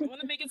 we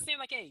want to make it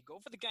seem like, hey, go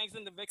for the gangs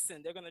and the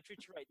vixen. They're gonna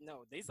treat you right.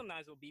 No, they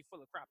sometimes will be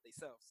full of crap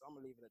themselves. So I'm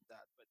gonna leave it at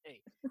that. But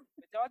hey,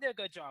 but y'all did a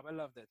good job. I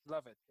loved it.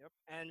 Love it. Yep.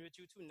 And with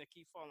you too,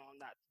 Nikki, follow on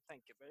that.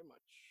 Thank you very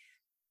much.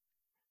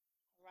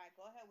 All right,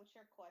 go ahead with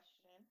your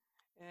question.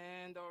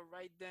 And all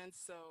right then,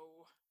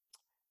 so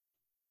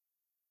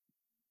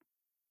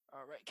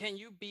all right. Can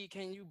you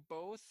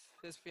both,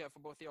 this is fair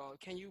for both of y'all,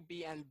 can you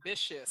be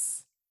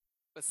ambitious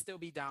but still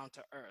be down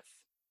to earth?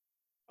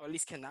 Or at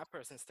least can that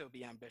person still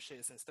be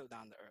ambitious and still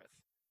down to earth?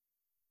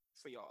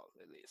 For y'all,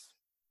 at least.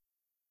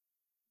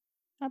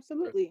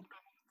 Absolutely.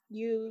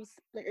 You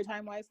split your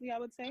time wisely, I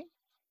would say.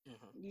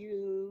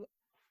 You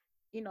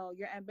know,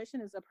 your ambition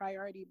is a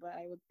priority, but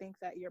I would think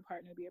that your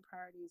partner be a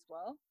priority as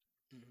well.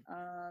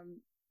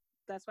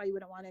 That's why you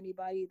wouldn't want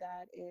anybody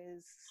that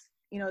is,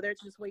 you know, there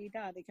to just weigh you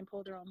down. They can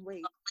pull their own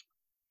weight.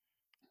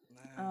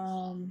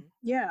 Nice.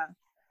 Yeah.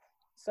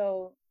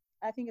 So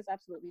I think it's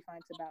absolutely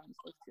fine to balance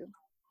those two.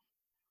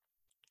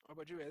 What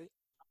about you, Eddie?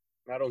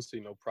 I don't see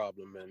no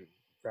problem in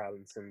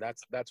balancing.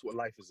 That's what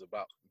life is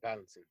about,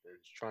 balancing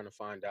things, trying to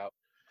find out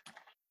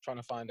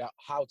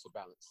how to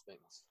balance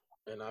things.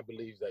 And I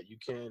believe that you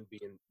can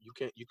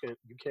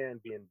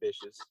be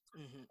ambitious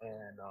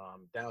and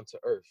down to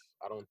earth.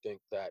 I don't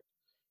think that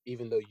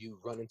even though you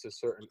run into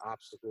certain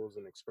obstacles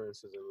and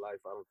experiences in life,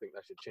 I don't think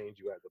that should change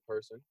you as a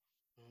person.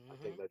 I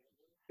think that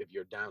if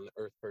you're a down to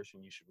earth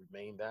person, you should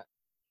remain that,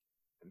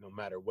 no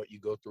matter what you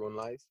go through in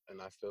life.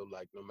 And I feel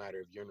like no matter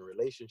if you're in a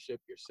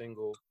relationship, you're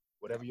single,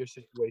 whatever your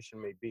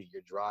situation may be,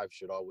 your drive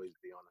should always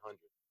be on 100.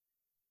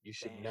 You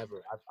should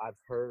never. I've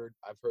heard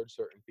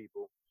certain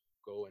people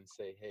go and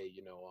say, hey,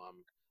 you know,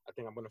 I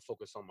think I'm gonna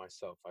focus on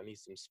myself. I need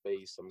some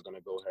space. I'm gonna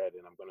go ahead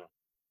and I'm gonna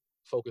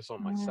focus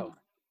on myself.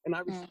 And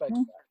I respect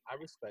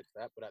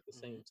that. But at the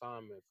same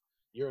time, if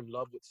you're in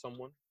love with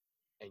someone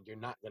and you're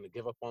not gonna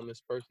give up on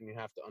this person, you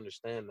have to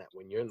understand that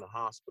when you're in the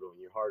hospital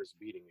and your heart is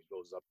beating, it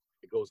goes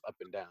up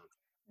and down.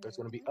 There's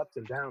gonna be ups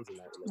and downs in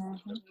that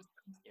relationship.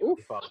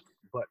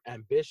 But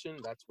ambition,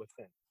 that's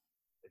within.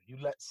 If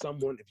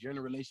you're in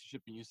a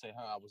relationship and you say,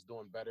 I was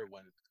doing better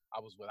when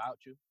I was without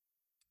you,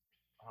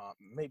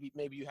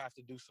 maybe you have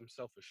to do some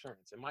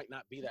self-assurance. It might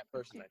not be that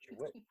person that you're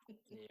with.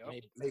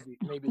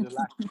 Maybe the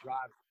lack of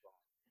drive is wrong.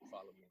 You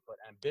follow me? But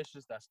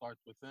ambitious, that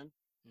starts within,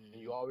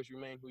 and you always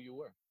remain who you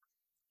were.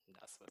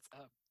 That's what's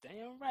up.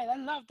 Damn right. I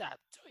love that.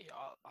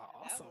 Y'all are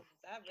awesome.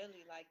 I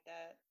really like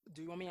that.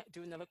 Do you want me to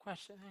do another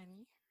question,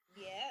 honey?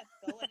 Yes,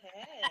 go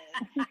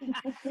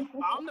ahead.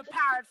 I'm the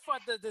parrot for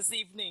this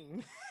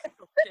evening.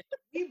 Okay.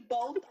 We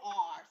both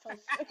are. So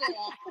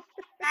stop.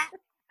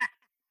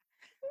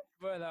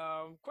 But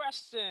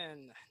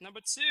question number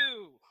 2.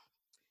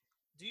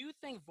 Do you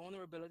think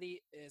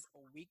vulnerability is a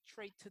weak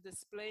trait to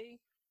display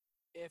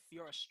if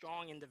you're a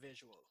strong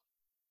individual?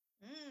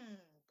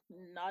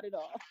 Not at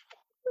all.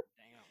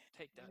 Damn,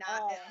 take that.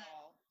 Not at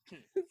all.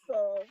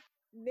 So,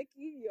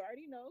 Nikki, you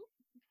already know.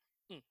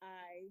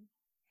 I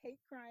hate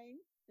crying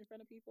in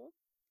front of people.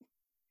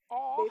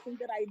 Oh, They think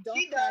that I don't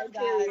She cry, does,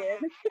 guys. period.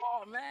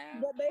 oh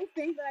man. But they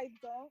think that I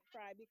don't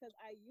cry because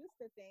I used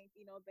to think,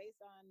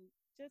 based on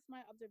just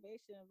my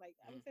observation of, like,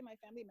 I would Mm, say my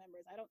family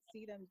members, I don't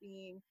see them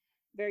being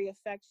very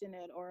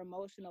affectionate or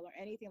emotional or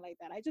anything like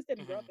that. I just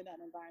didn't grow up mhm. in that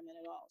environment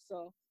at all.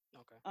 So,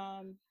 Okay.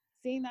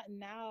 seeing that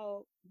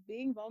now,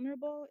 being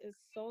vulnerable is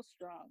so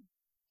strong.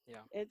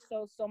 Yeah. It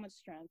shows so much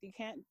strength.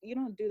 You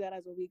don't do that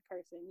as a weak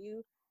person.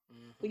 We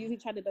Mhm. usually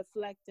try to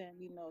deflect and,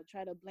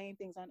 try to blame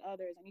things on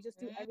others, and you just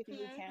do everything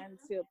you Hmm. can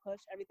to push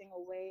everything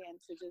away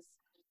and to just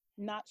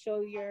not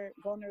show your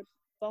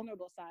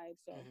vulnerable side.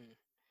 So Mhm.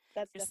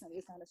 that's You're, s- definitely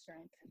a sign of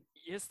strength.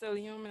 you're still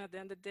human at the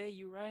end of the day.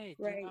 You're right.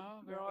 Right,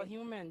 We're all right,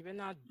 human. We're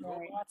not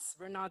right. robots.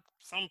 We're not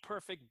some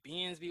perfect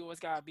beings. We always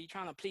gotta be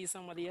trying to please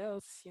somebody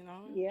else.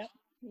 Yep,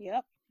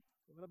 yep.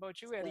 What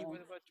about you, Eddie? So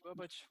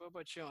What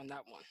about you on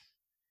that one?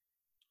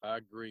 I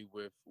agree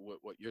with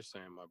what you're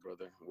saying, my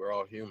brother. We're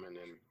all human,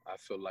 and I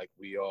feel like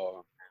we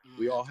all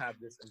have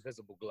this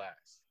invisible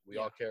glass. We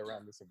Yeah. all carry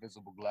around this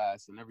invisible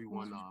glass, and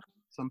everyone. mhm,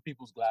 Some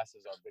people's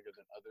glasses are bigger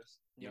than others,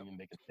 Yep. meaning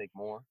they can take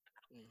more.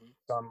 Mhm.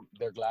 Some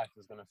their glass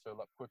is gonna fill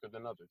up quicker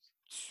than others.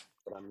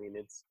 But I mean,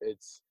 it's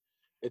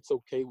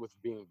okay with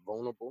being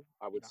vulnerable.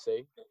 I would Yeah.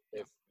 say Yeah.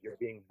 if you're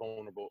being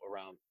vulnerable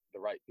around the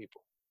right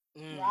people.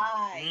 Mm.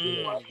 Right.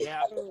 You know, Mm.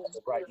 Yeah. true, at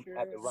the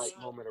true. right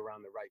moment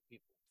around the right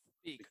people,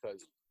 Speak.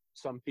 because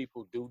some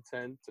people do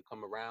tend to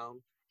come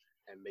around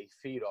and they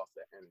feed off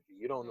that energy.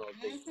 You don't know if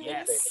they Hmm. say, hey,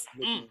 Yes.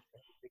 Mm.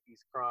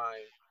 Nikki's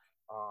crying,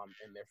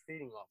 and they're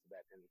feeding off of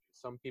that energy.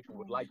 Some people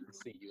would like to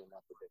see you in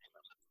that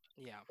predicament.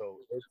 Yeah.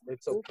 So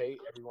it's okay.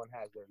 Everyone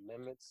has their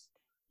limits.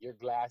 Your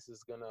glass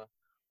is gonna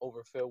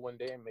overfill one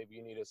day, and maybe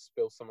you need to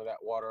spill some of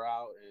that water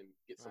out and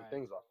get some Right.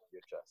 things off of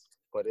your chest.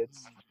 But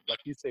it's Mm.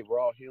 like you say, we're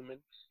all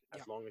human Yeah.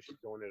 as long as you're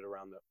doing it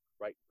around the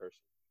right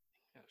person.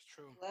 That's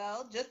true.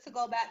 Well, just to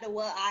go back to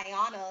what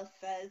Ayana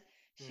says,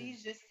 Mm. she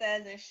just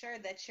says ensure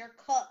that your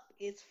cup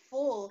is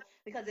full,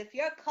 because if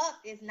your cup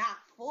is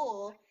not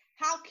full,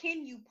 how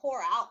can you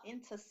pour out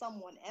into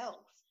someone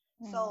else?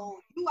 Mm,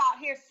 So you out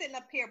here sitting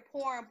up here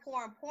pouring,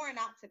 pouring, pouring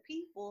out to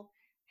people.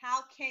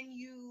 How can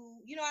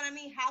you know what I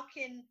mean? How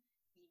can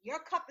your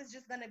cup is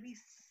just gonna be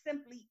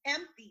simply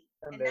empty?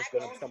 And And there's that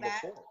gonna goes come a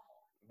back, point.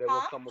 There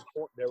will huh? come a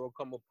point. There will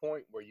come a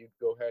point where you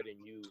go ahead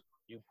and you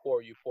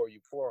pour, you pour, you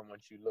pour, and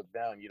once you look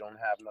down, you don't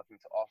have nothing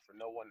to offer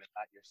no one, and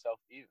not yourself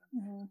even.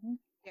 mhm.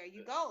 There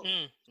you go.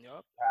 Mm.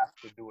 Yep. You have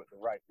to do it the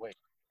right way.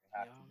 You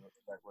have Yeah. to do it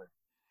the right way.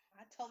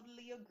 I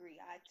totally agree.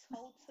 I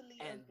totally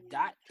And agree.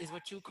 that is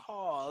what you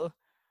call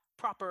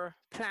proper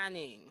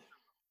planning.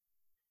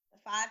 The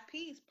 5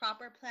 P's: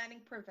 proper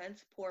planning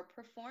prevents poor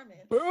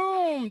performance.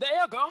 Boom. There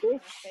you go. Oof, My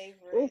oof.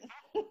 favorite.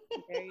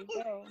 There you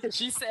go.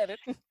 She said it.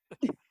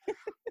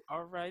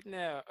 All right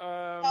now. So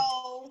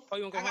Oh,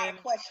 you wanna go I got ahead?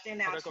 a question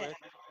now, Okay, go chat.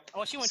 ahead.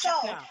 Oh, she want So,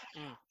 chat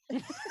now.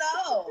 Mm.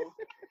 so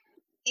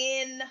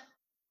in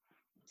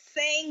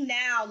saying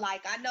now,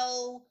 like I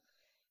know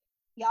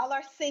y'all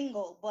are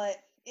single, but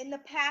in the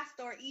past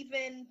or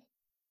even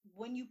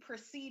when you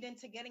proceed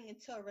into getting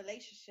into a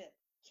relationship,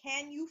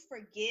 can you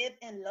forgive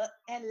and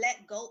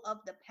let go of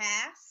the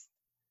past?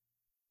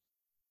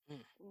 Mm.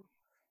 Oof.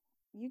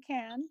 You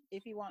can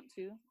if you want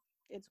to.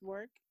 It's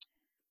work.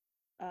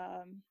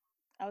 Um,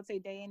 I would say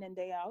day in and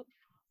day out,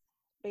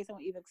 based on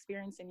what you've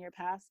experienced in your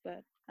past,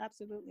 but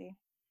absolutely.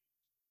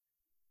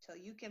 So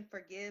you can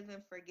forgive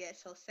and forget.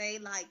 So say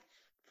like,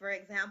 for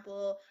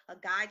example, a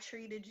guy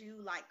treated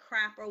you like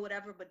crap or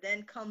whatever, but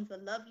then comes a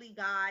lovely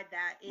guy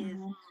that is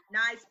Hmm.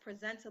 nice,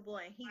 presentable,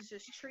 and he's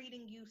just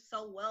treating you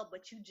so well,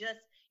 but you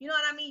know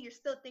what I mean? You're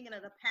still thinking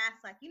of the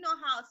past. Like, you know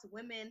how it's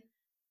women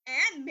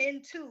and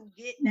men too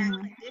get that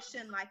Hmm.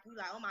 condition, like we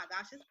like, oh my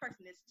gosh, this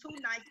person is too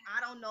nice.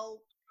 I don't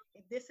know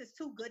if this is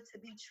too good to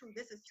be true.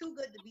 This is too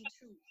good to be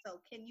true.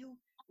 So can you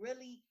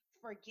really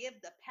forgive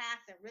the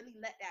past and really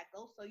let that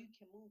go so you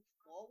can move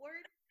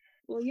forward?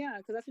 Well, yeah,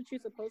 because that's what you're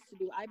supposed to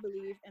do, I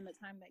believe, in the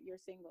time that you're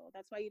single.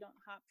 That's why you don't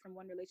hop from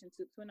one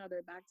relationship to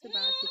another back to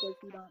back, because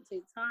you don't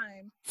take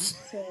time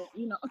to,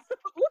 Hello.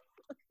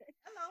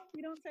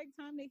 you don't take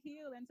time to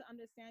heal and to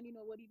understand,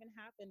 what even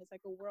happened. It's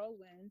like a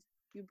whirlwind.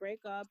 You break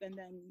up and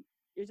then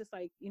you're just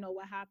like,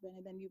 what happened?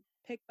 And then you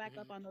pick back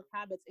up Mhm. on those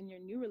habits in your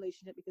new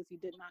relationship because you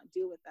did not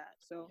deal with that.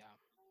 So Yeah.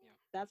 Yeah.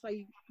 that's why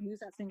you use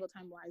that single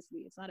time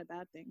wisely. It's not a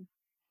bad thing.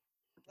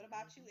 What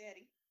about you,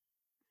 Eddie?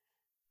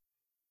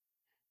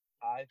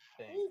 I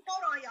think. Ooh,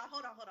 hold on, y'all.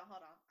 Hold on.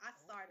 I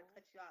sorry to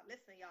cut you out.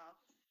 Listen, y'all.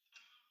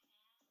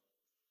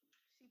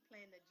 She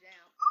playing the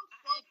jam. I'm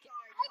so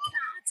sorry, I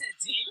can't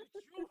today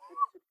with you.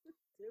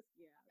 Just,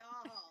 yeah.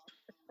 y'all.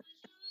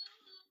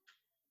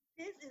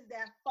 This is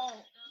that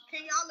phone.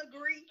 Can y'all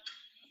agree?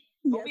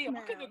 Oh, Yes, we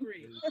all can ma'am.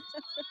 agree.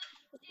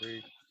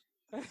 Agreed.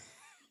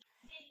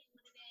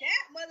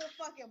 That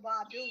motherfucking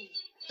Badu.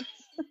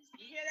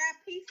 You hear that?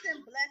 Peace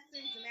and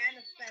blessings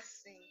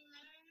manifesting.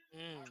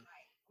 Mm. All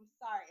right. I'm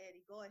sorry,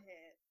 Eddie. Go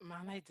ahead.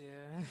 Man, I do.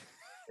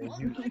 And Don't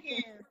you do it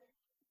again.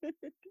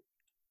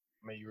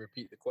 may you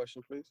repeat the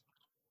question, please?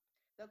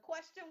 The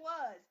question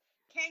was,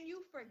 can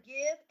you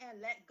forgive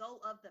and let go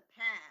of the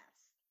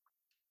past?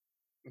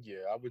 Yeah,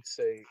 I would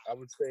say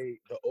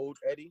the old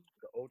Eddie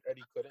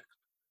couldn't.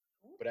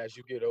 But as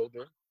you get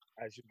older,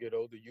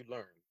 you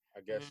learn.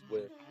 I guess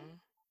with Mm-hmm. Hmm.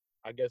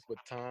 I guess with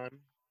time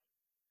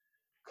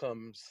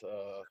comes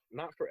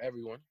not for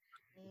everyone,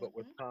 but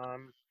with Mm-hmm.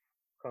 time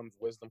comes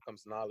wisdom,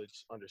 comes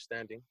knowledge,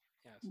 understanding.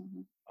 Yes.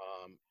 Hmm.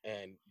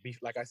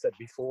 Like I said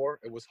before,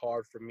 it was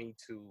hard for me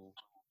to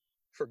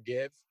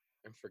forgive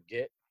and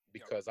forget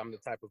Yep. because I'm the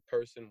type of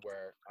person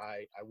where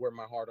I wear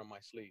my heart on my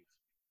sleeve.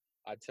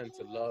 I tend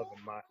to love,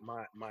 and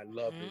my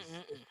love is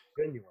Mm-mm-mm.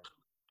 genuine.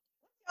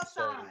 Your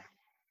So, sign.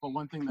 but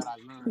one thing that I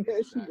learned There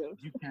is she that goes.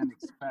 you can't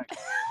expect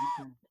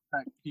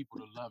people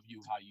to love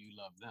you how you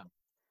love them.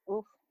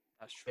 Oof.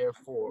 That's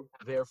true.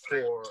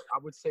 Therefore, I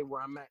would say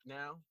where I'm at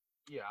now,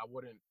 yeah, I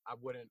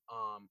wouldn't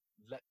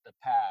let the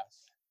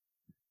past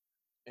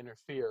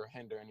interfere or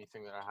hinder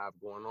anything that I have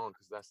going on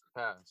because that's the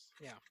past.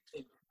 Yeah.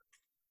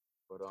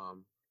 But I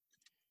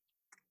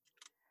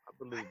I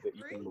believe that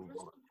you can agree. move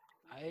on.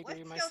 I agree What's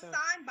your myself.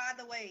 sign, by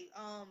the way,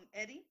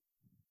 Eddie?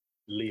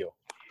 Leo.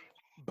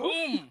 Oof.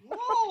 Boom.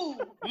 Woo!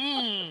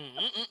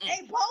 Mm-mm-mm.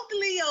 They both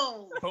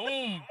Leos.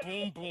 Boom.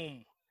 Boom.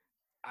 Boom.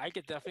 I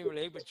could definitely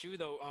relate with you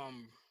though,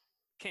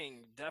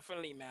 King.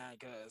 Definitely, man,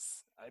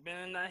 because I've been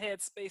in that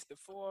headspace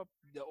before.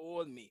 The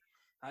old me,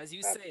 as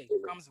you say,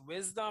 Absolutely. comes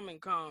wisdom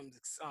and comes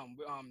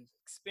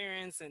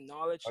experience and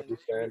knowledge and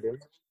everything. Understanding.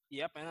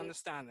 Yep, and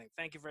understanding.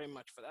 Thank you very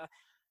much for that.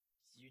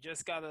 You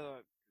just gotta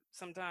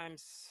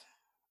sometimes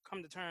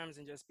come to terms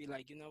and just be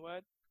like, you know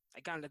what? I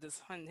can't let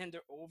this hinder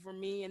over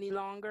me any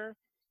longer.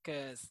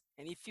 Because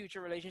any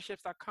future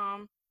relationships that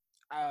come,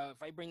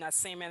 if I bring that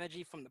same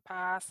energy from the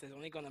past, it's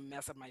only gonna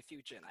mess up my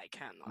future, and I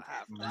cannot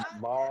have That's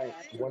that. right. My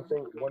That's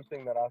it. one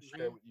thing that I'll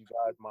share Hmm. with you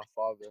guys, my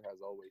father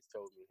has always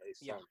told me, hey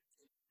Yeah.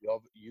 son,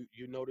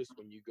 you notice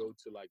when you go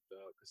to like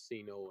the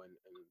casino and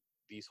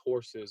these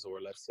horses or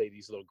let's say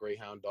these little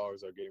greyhound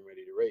dogs are getting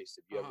ready to race,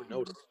 if you ever Uh-huh. Hmm.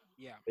 notice,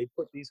 Yeah. they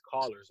put these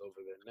collars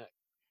over their neck.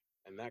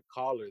 And that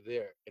collar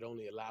there, it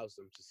only allows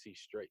them to see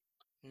straight.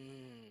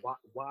 Mm.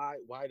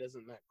 Why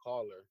doesn't that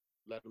collar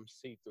let them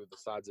see through the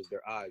sides of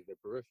their eyes, their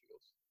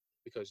peripherals?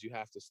 Because you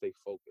have to stay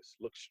focused,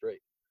 look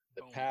straight.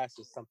 The Boom. past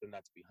is something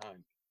that's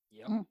behind you.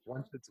 Yep. Mm.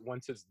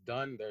 Once it's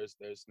done, there's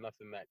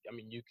nothing that, I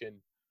mean, you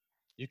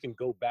can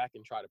go back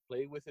and try to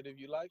play with it if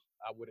you like.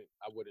 I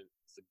wouldn't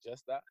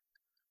suggest that.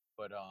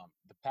 But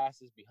the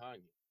past is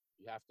behind you.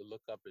 You have to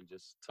look up and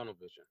just tunnel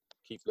vision.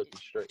 Keep Y- looking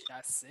straight.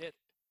 That's it.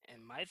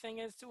 And my thing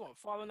is too, I'm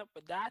following up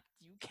with that.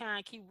 You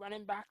can't keep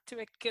running back to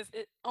it because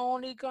it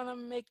only gonna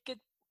make it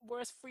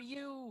worse for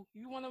you.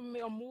 You want to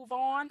move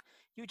on.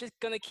 You're just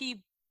gonna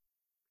keep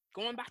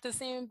going back to the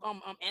same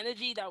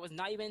energy that was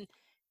not even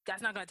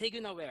that's not gonna take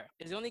you nowhere.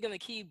 It's only gonna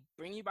keep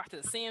bringing you back to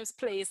the same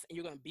place, and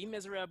you're gonna be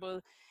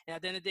miserable. And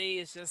at the end of the day,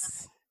 it's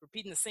just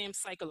repeating the same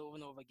cycle over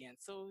and over again.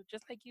 So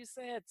just like you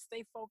said,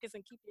 stay focused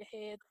and keep your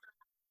head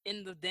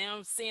in the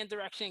damn same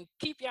direction.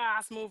 Keep your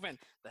ass moving.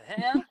 The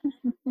hell?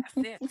 That's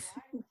it.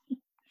 Right. I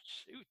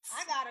Shoots.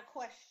 got a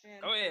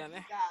question Go for ahead, you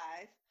man.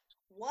 guys.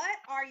 What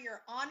are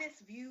your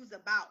honest views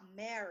about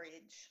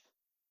marriage?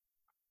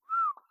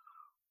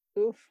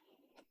 Oof.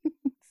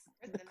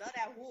 Kristen, love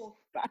that wolf.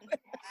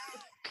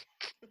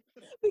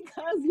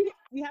 Because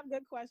you have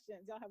good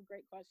questions. Y'all have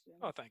great questions.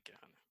 Oh, thank you,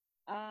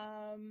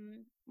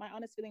 My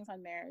honest feelings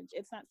on marriage.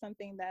 It's not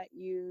something that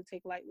you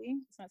take lightly.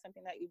 It's not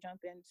something that you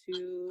jump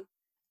into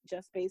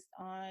just based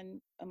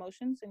on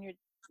emotions and your,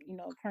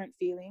 current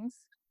feelings.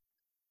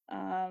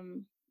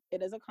 Um,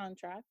 it is a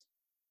contract,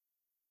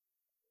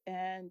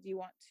 and you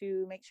want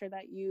to make sure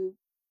that you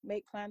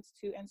make plans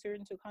to enter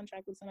into a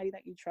contract with somebody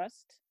that you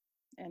trust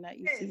and that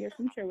you see Sis, your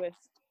future with.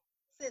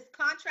 sis,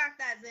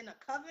 contract as in a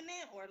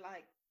covenant or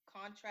like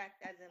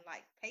contract as in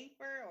like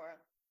paper or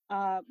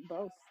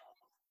Both.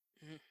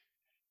 honey.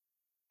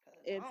 because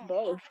I It's don't know.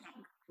 both.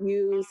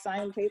 You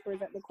sign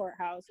papers at the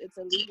courthouse. It's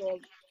a legal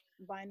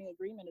binding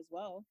agreement as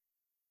well.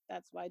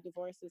 That's why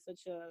divorce is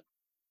such a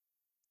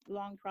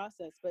long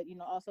process, but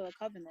also a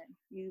covenant.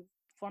 You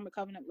form a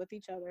covenant with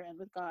each other and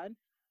with God,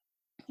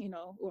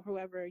 or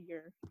whoever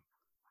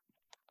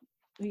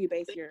who you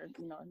base your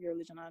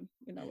religion on,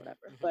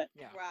 whatever. But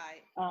Yeah.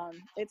 Right.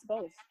 it's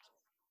both.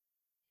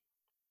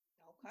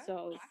 Okay.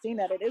 So seeing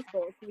that it is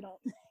both,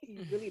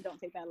 you really don't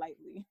take that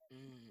lightly.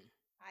 Mm.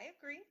 I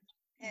agree.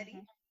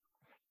 Eddie. Mhm.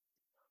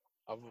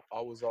 I've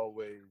always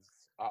always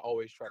I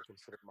always try to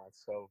consider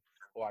myself,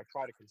 or I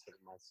try to consider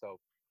myself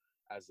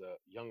as a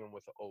youngin'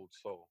 with an old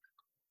soul.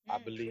 I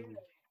Mm. believe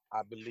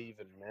I believe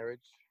in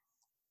marriage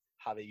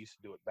how they used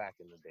to do it back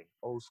in the day,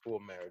 old school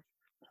marriage.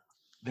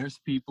 There's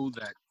people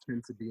that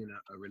tend to be in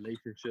a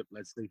relationship,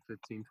 let's say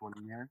 15,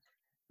 20 years,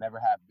 never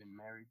have been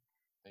married.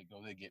 They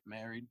get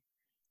married,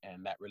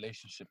 and that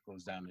relationship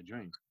goes down the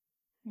drain.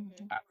 Mhm.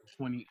 Mhm.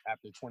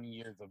 After 20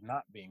 years of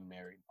not being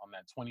married, on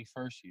that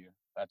 21st year,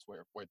 that's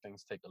where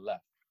things take a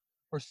left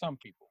for some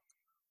people.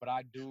 But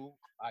I do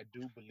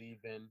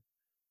believe in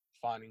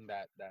finding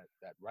that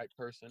right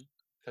person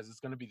because it's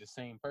going to be the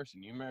same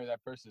person. You marry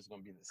that person, it's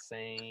going to be the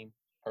same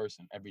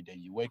person every day.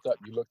 You wake up,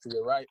 you look to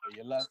your right or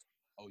your left.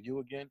 Oh, you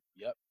again?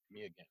 Yep.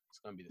 me again. It's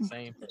gonna be the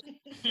same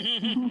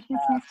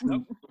person.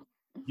 Nope.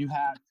 You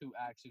have to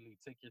actually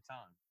take your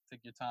time.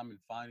 Take your time in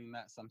finding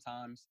that.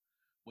 Sometimes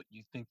what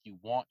you think you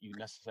want, you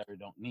necessarily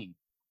don't need.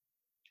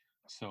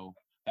 So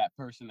that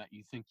person that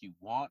you think you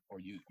want or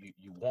you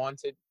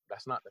wanted,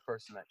 that's not the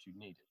person that you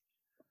needed.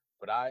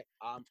 But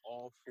I'm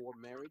all for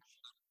marriage.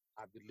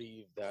 I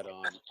believe that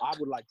I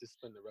would like to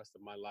spend the rest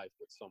of my life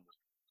with someone.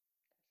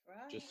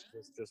 Right.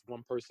 Just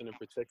one person in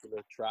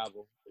particular,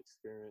 travel,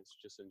 experience,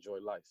 just enjoy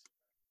life.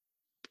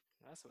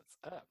 That's what's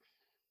up.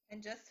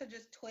 And just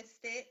twist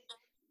it,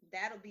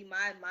 that'll be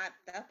my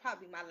that'll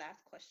probably be my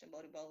last question,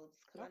 Bodie Bones,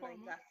 because No I know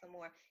you problem. got some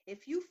more.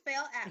 If you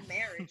fail at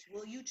marriage,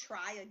 will you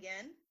try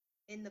again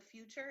in the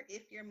future?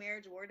 If your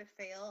marriage were to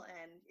fail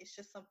and it's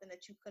just something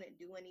that you couldn't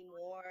do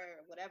anymore,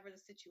 or whatever the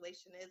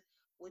situation is,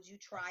 would you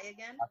try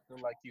again? I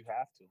feel like you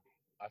have to.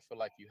 I feel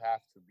like you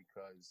have to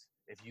because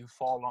if you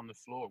fall on the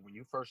floor, when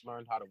you first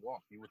learned how to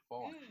walk, you would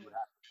fall. You would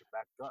have to get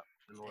back up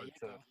in There order you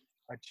to go.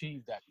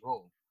 achieve that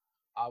goal.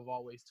 I've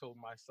always told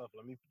myself,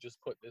 let me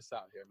just put this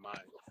out here.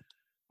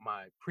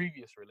 My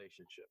previous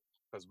relationship,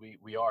 because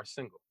we are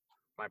single.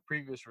 My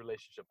previous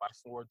relationship, I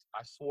swore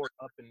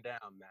up and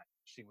down that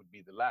she would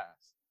be the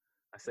last.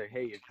 I said,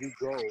 hey, if you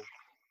go,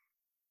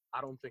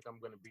 I don't think I'm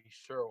gonna be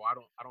sure. Or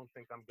I don't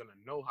think I'm gonna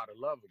know how to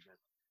love again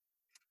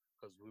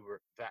because we were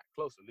that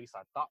close. At least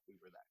I thought we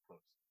were that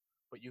close.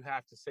 But you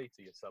have to say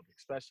to yourself,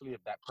 especially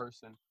if that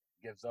person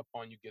gives up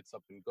on you, gets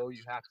up and go,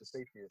 you have to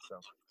say to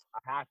yourself, I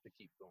have to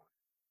keep going.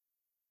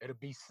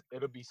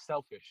 It'll be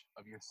selfish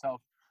of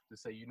yourself to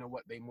say, you know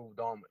what, they moved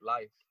on with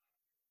life,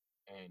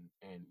 and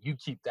you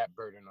keep that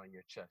burden on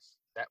your chest,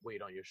 that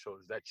weight on your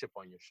shoulders, that chip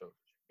on your shoulders.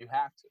 You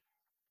have to.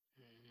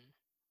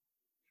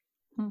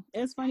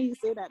 It's funny you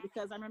say that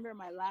because I remember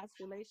my last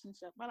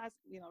relationship, my last,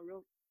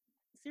 real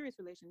serious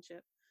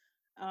relationship.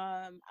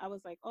 I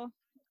was like, oh,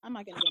 I'm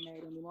not gonna get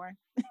married anymore.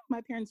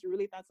 My parents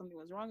really thought something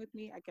was wrong with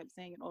me. I kept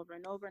saying it over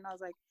and over, and I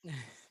was like,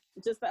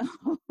 just that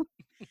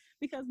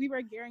because we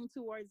were gearing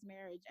towards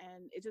marriage,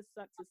 and it just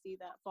sucked to see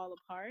that fall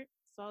apart.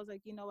 So I was like,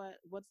 you know what?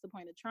 What's the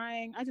point of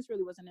trying? I just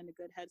really wasn't in a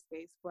good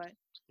headspace. But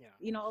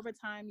Yeah. over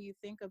time, you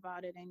think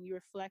about it and you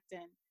reflect,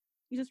 and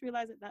you just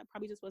realize that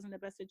probably just wasn't the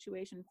best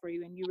situation for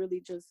you, and you really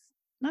just,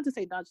 not to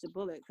say dodged a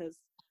bullet, because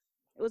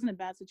it wasn't a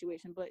bad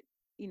situation, but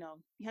you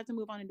have to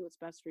move on and do what's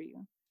best for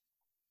you.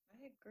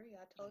 I agree.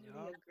 I totally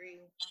Yup.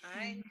 agree.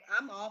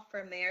 I'm all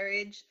for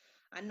marriage.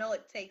 I know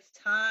it takes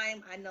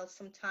time. I know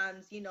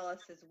sometimes, us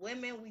as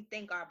women, we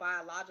think our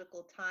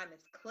biological time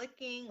is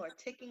clicking or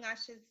ticking, I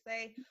should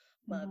say.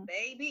 But Hmm.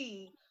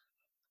 baby,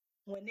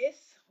 when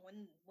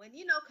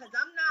because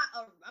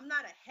I'm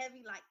not a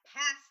heavy like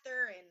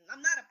pastor, and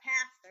I'm not a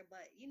pastor,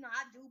 but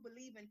I do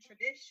believe in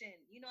tradition.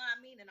 You know what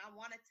I mean? And I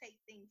want to take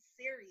things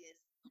serious,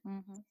 Hmm.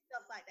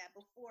 stuff like that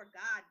before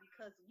God,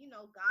 because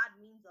God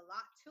means a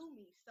lot to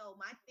me. So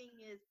my thing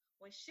is,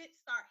 when shit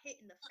start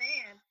hitting the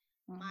fan,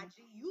 my Hmm.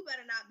 G, you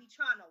better not be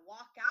trying to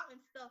walk out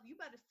and stuff. You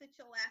better sit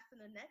your ass in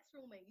the next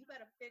room and you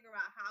better figure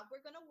out how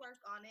we're gonna work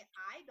on it.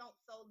 I don't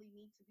solely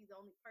need to be the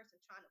only person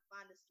trying to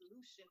find a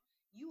solution.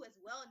 You as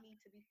well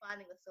need to be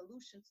finding a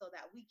solution so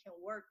that we can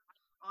work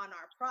on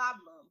our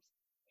problems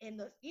in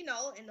the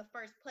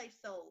first place.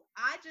 So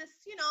I just,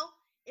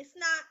 it's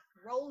not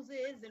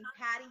roses and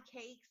patty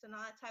cakes and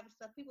all that type of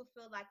stuff. People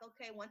feel like,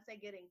 okay, once they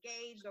get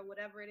engaged or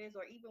whatever it is,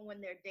 or even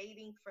when they're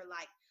dating for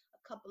like a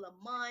couple of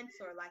months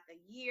or like a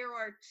year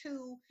or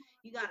two,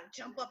 you got to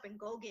jump up and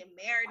go get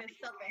married and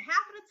stuff. And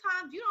half of the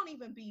times, you don't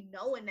even be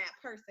knowing that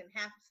person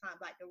half the time.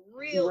 Like the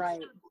real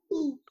Right.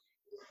 true,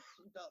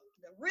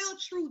 the real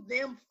true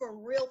them for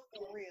real,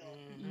 for real.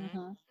 Mm-hmm.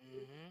 Hmm.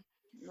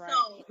 Mm-hmm. Right.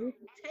 So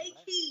take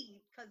Right.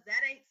 heed, because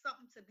that ain't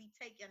something to be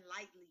taken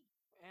lightly.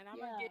 And I'm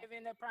gonna Yeah. give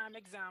in a prime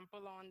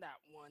example on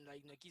that one.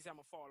 Like Nikki said, I'm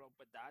gonna follow up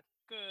with that.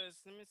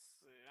 Cause let me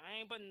see. I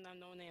ain't putting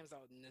no names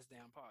out in this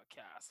damn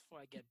podcast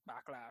before I get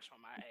backlash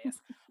on my ass.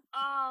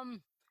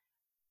 Um,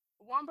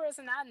 one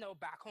person I know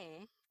back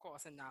home, of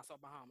course, in Nassau,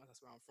 Bahamas,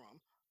 that's where I'm from.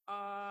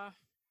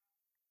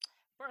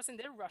 Person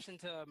did rush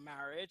into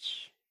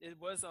marriage. It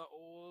was an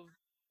old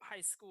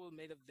high school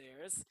mate of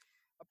theirs.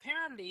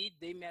 Apparently,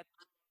 they met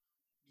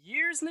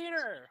years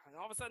later, and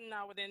all of a sudden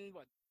now, within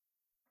what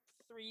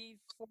 3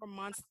 4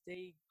 months,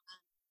 they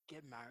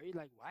get married.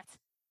 Like what?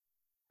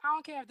 I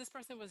don't care if this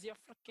person was your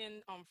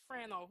freaking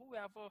friend or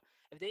whoever.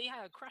 If they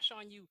had a crush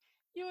on you,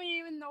 you don't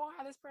even know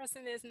how this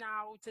person is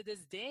now to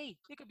this day.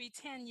 It could be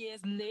 10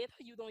 years later.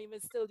 You don't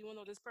even still you don't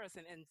know this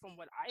person. And from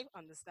what I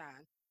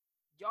understand,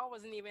 y'all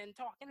wasn't even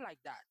talking like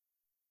that.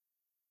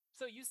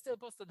 So you still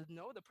supposed to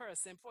know the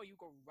person before you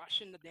go rush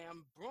in the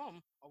damn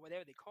broom or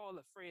whatever they call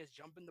the phrase,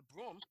 jump in the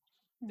broom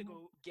to Hmm.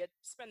 go get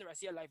spend the rest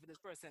of your life with this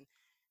person.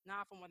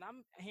 Now, from what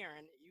I'm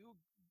hearing, you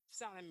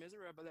sounding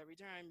miserable every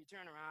time you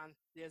turn around.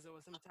 There's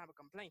always some type of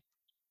complaint.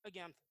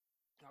 Again,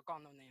 I'll call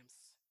no names,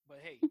 but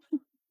hey,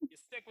 you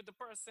stick with the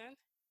person.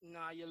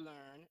 Now you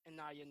learn, and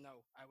now you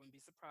know. I wouldn't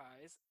be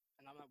surprised,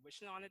 and I'm not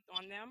wishing on it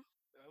on them.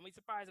 I wouldn't be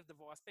surprised if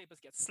divorce papers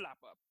get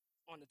slapped up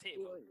on the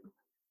table.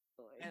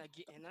 Oy, oy. And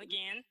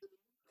again,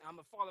 I'm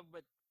gonna follow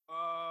with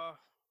uh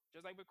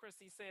just like what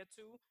Christy said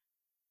too.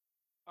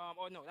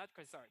 Or no, not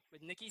Chris. Sorry,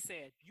 but Nikki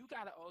said you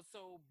gotta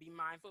also be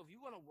mindful if you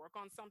want to work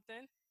on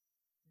something.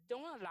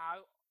 Don't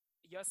allow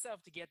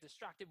yourself to get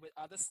distracted with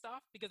other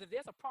stuff because if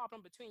there's a problem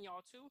between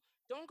y'all two,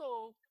 don't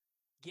go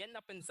getting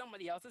up in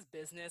somebody else's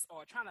business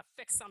or trying to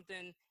fix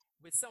something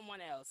with someone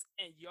else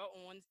and your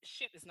own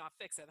shit is not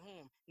fixed at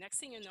home. Next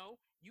thing you know,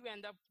 you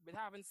end up with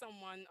having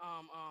someone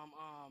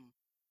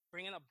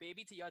bringing a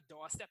baby to your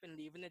doorstep and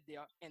leaving it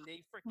there, and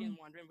they freaking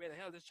wondering where the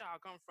hell this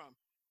child come from.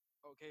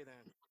 Okay,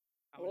 then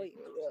I'm gonna, Oy,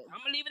 oy, oy. I'm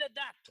gonna leave it at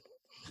that.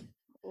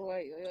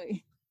 Oy, oy,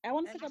 oy. I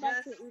wanted to And go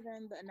back to just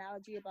even the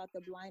analogy about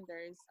the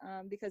blinders,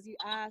 because you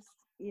asked,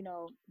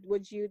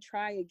 would you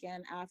try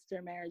again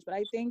after marriage? But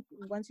I think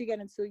once you get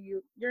into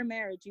your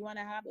marriage, you want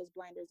to have those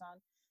blinders on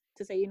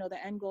to say,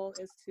 the end goal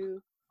is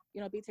to,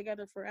 be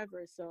together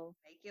forever. So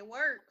make it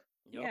work.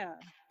 Yep. yeah.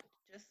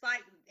 Just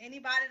like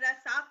anybody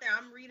that's out there,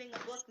 I'm reading a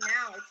book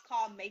now. It's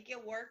called Make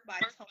It Work by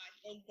Tony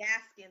A.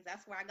 Gaskins.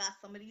 That's where I got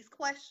some of these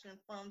questions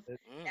from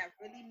that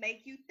really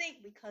make you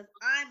think, because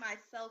I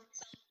myself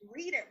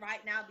read it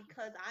right now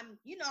because I'm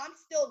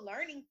still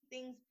learning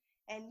things,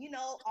 and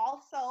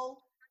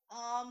also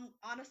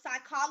on a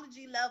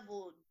psychology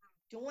level,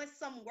 doing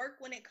some work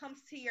when it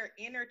comes to your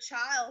inner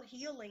child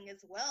healing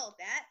as well.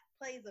 That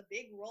plays a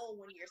big role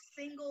when you're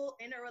single,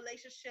 in a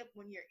relationship,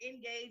 when you're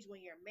engaged,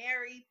 when you're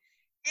married,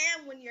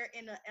 and when you're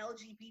in an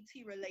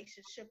LGBT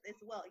relationship as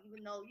well,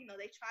 even though,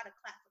 they try to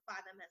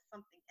classify them as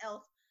something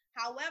else.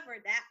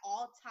 However, that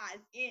all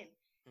ties in.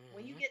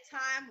 When you get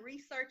time,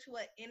 research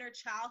what inner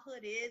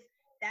childhood is.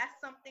 That's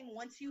something,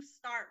 once you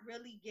start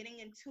really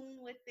getting in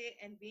tune with it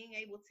and being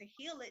able to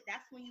heal it,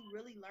 that's when you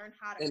really learn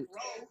how to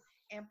grow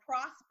and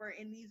prosper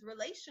in these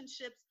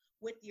relationships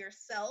with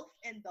yourself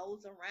and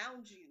those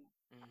around you.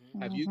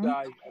 Have you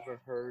guys ever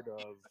heard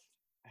of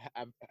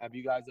have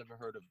you guys ever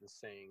heard of the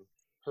saying,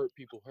 hurt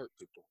people hurt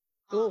people?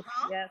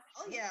 Yes.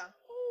 Oh yeah.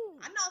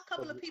 I know a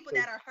couple of people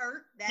that are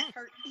hurt, that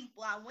hurt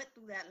people. I went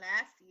through that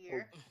last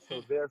year.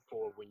 So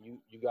therefore, when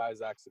you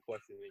guys ask the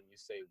question and you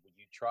say, would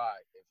you try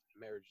if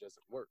marriage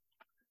doesn't work?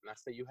 And I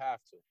say you have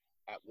to.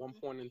 At one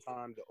point in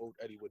time, the old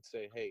Eddie would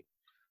say, hey,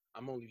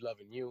 I'm only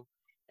loving you,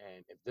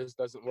 and if this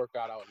doesn't work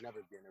out, I'll never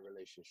be in a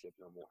relationship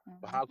no more.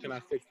 But how can I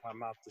fix my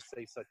mouth to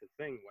say such a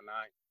thing when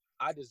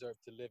I deserve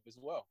to live as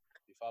well?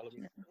 You follow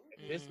me?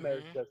 If this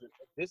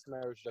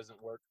marriage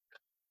doesn't work,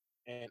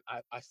 and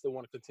I still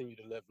want to continue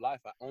to live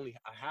life, I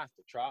have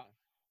to try.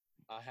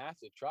 I have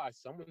to try.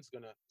 Someone's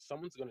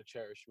gonna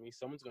cherish me.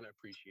 Someone's gonna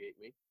appreciate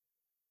me.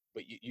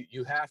 But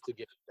you have to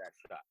get that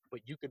shot. But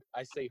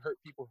I say hurt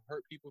people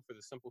for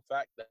the simple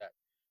fact that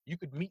you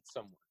could meet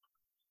someone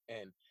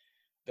and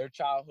their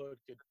childhood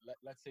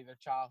let's say their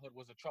childhood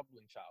was a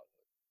troubling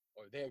childhood,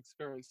 or they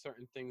experienced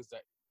certain things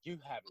that you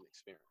haven't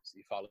experienced.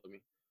 You follow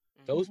me?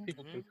 Those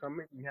people can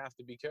come in. You have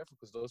to be careful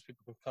because those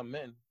people can come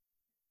in,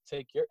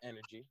 take your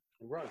energy,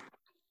 and run.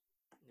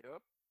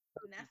 Yep.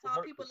 And that's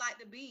all people like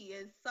to be,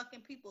 is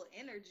sucking people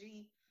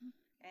energy,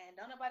 and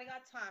don't nobody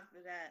got time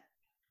for that.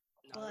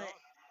 But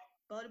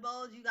Bodie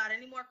Bowles, you got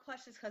any more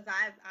questions? Because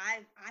I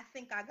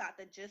think I got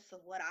the gist of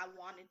what I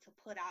wanted to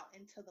put out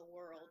into the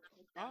world.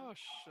 Oh,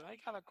 I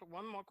got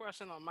one more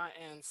question on my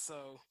end.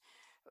 So,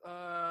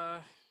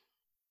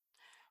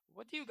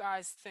 what do you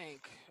guys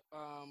think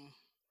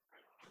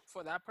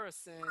for that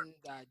person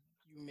that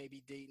you may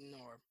be dating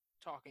or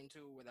talking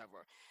to,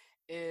 whatever,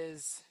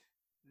 is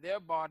their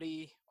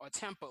body or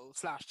temple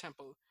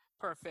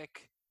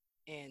perfect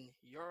in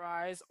your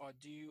eyes, or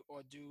do you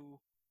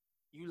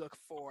look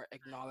for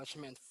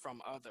acknowledgement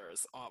from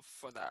others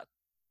for that?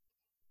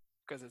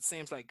 Because it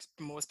seems like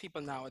most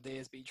people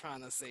nowadays be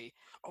trying to say,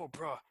 "Oh,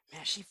 bro,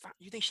 man, she fine.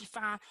 You think she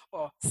fine?"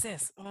 Or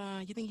sis,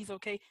 you think he's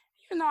okay?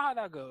 You know how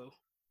that go.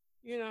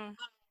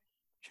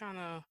 Trying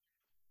to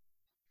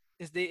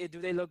do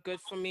they look good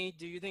for me?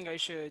 Do you think I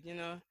should?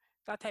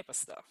 That type of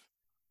stuff.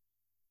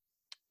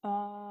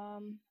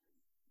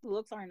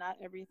 Looks are not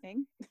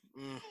everything.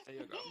 There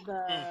you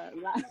go.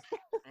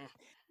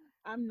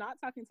 I'm not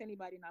talking to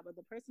anybody now, but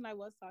the person I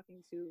was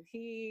talking to,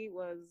 he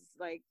was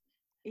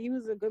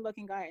a good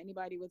looking guy.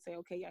 Anybody would say,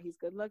 okay, yeah, he's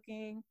good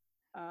looking.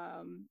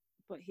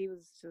 But he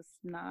was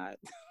just not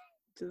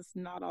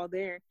all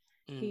there.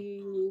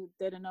 He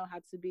didn't know how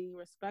to be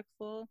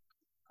respectful.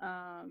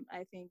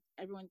 I think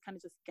everyone kind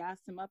of just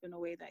gassed him up in a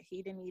way that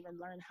he didn't even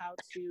learn how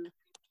to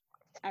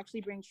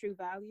actually bring true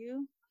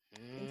value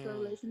into a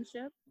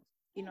relationship.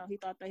 He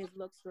thought that his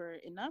looks were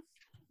enough,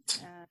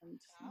 and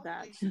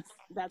that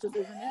just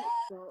isn't it.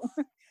 So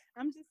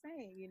I'm just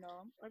saying,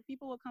 or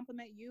people will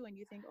compliment you and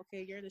you think,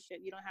 okay, you're the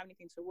shit, you don't have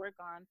anything to work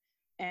on,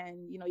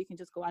 and you can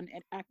just go out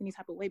and act any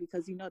type of way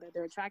because you know that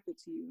they're attracted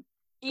to you.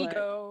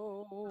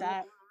 Ego.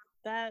 But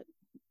that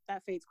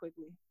fades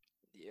quickly.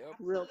 Yep.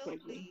 Real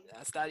quickly.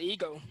 That's that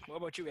ego. What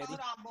about you, Eddie? Hold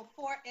on,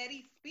 before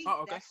Eddie speaks,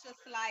 okay. That's just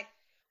like,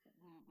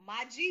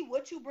 my G,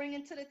 what you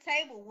bringing to the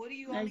table? What do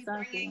you only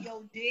bring in?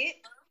 Your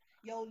dick,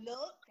 your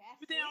look?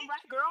 You damn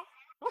right, girl.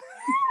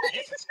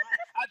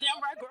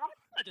 Damn right, girl.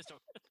 I just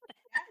don't.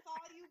 That's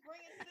all you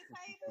bringing to the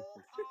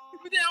table?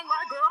 You damn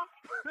right, girl.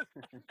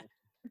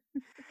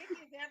 Dick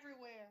is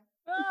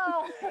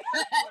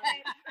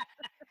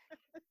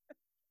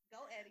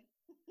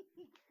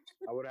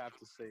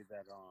to say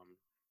that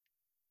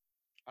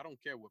I don't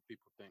care what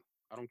people think.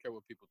 I don't care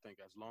what people think.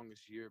 As long as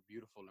you're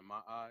beautiful in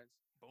my eyes,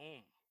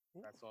 Boom.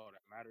 that's all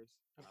that matters.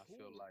 And I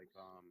feel Ooh. like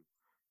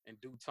in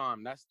due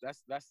time, that's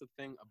the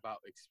thing about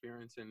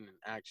experiencing and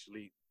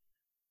actually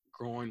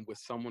growing with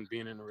someone,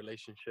 being in a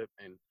relationship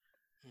and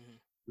Mhm.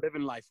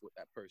 living life with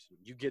that person.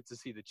 You get to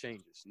see the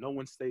changes. No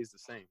one stays the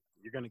same.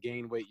 You're gonna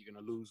gain weight, you're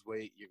gonna lose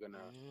weight, you're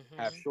gonna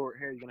have Mhm. short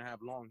hair, you're gonna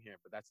have long hair.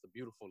 But that's the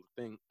beautiful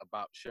thing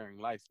about sharing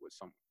life with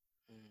someone.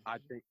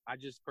 Mhm. I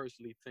just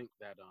personally think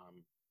that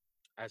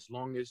as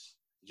long as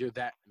you're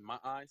that in my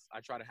eyes,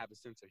 I try to have a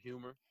sense of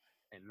humor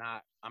and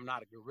not I'm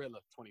not a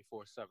gorilla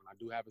 24/7. I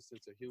do have a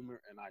sense of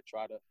humor and I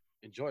try to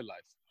enjoy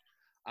life.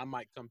 I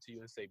might come to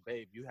you and say,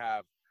 babe, you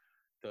have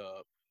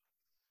the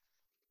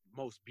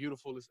most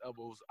beautifulest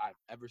elbows I've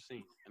ever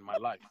seen in my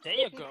life. There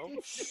you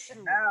go.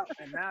 Shoot.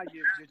 And now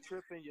you're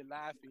tripping, you're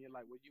laughing, you're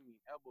like, what do you mean?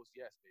 Elbows?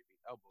 Yes, baby,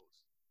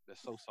 elbows. They're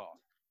so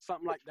soft.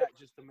 Something like that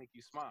just to make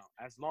you smile.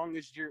 As long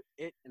as you're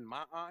it in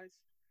my eyes,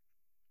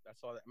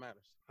 that's all that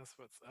matters. That's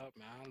what's up,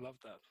 man. I love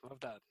that. Love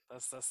that.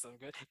 That's so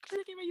good.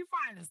 Clicky, where you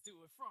find this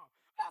dude from?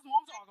 That's what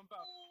I'm talking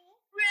about.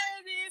 School, Where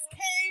these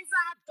kings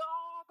at,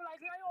 dog? Like,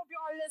 I hope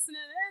y'all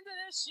listening into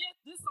this shit.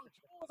 There's some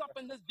jewels up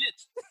in this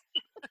bitch.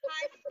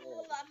 high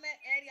school, I met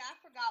Eddie. I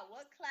forgot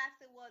what class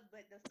it was,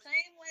 but the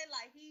same way,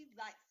 like he's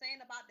like saying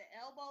about the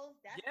elbows,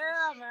 that's the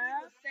Yeah, shit he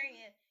man. was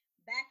saying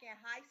back in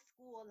high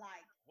school.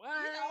 Like,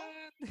 you know,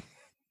 What?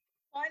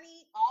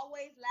 funny,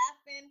 always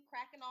laughing,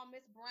 cracking on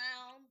Miss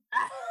Brown.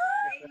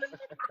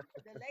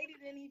 The lady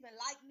didn't even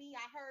like me.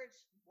 I heard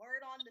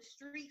word on the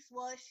streets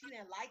was she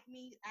didn't like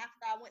me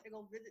after I went to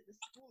go visit the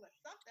school or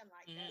something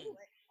like that. Mhm.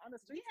 But On the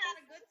we streets. had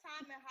a good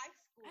time in high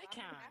school. I I mean,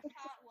 can't. that's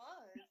how it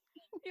was.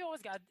 You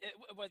always got.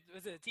 What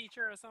was it? A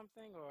teacher or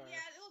something? Or Yeah,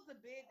 it was a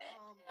big it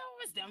was it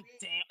was a them big.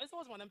 damn. It's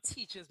always one of them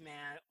teachers,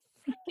 man.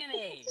 Freaking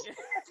a.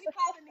 She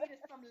probably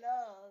needed some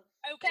love.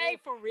 Okay,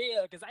 for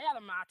real. Because I had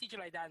a math teacher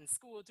like that in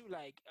school too.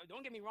 Like,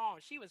 don't get me wrong,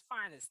 she was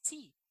fine as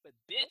tea. But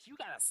bitch, you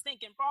got a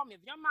stinking problem.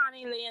 If your man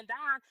ain't laying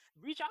down,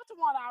 reach out to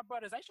one of our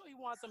brothers. I sure you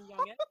want some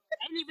youngin.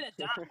 I ain't leaving it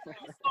down. Let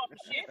me stop the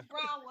shit. Miss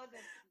Brown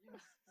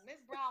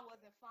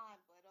wasn't fine,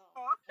 but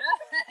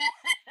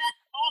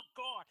Oh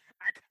God,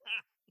 I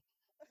can't.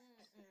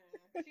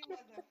 she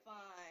wasn't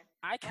fine.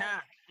 I But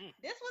can't.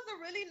 this was a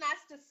really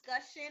nice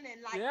discussion,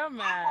 and like Yeah,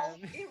 I hope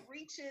man. it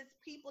reaches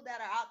people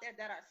that are out there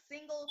that are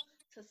single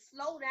to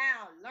slow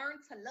down, learn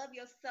to love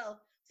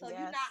yourself, so you're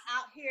Yes. not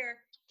out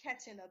here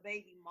catching a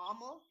baby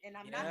mama. And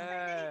I'm not saying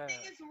Yeah.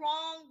 anything is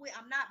wrong with.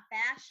 I'm not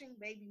bashing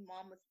baby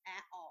mamas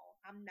at all.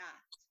 I'm not.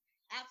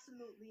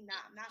 Absolutely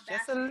not. I'm not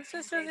Just bashing a, any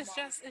baby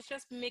mamas. it's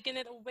just making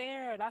it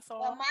aware. That's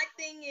Well, all. my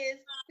thing is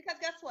because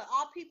guess what?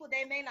 All people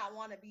they may not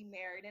want to be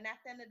married, and at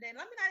the end of the day,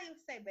 let me not even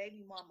say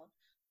baby mama.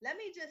 Let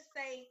me just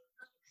say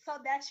so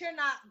that you're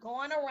not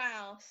going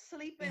around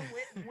sleeping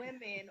with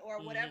women or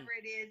Mhm. whatever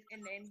it is,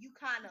 and then you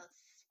kind of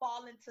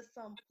fall into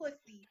some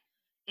pussy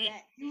Mm.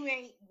 that you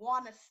ain't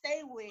want to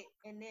stay with,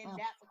 and then Mm.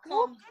 that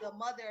becomes the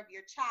mother of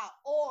your child,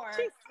 or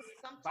Jeez.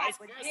 some Vice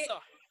type of dick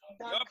versa.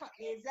 Yup.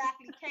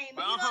 exactly came. You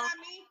know Uh-huh. what I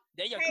mean?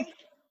 There you go. Take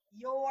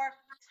your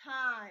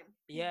time.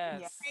 People.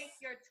 Yes. Take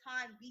your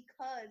time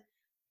because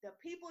the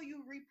people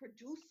you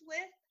reproduce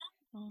with,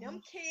 them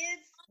Mhm.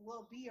 kids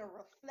will be a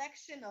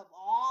reflection of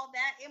all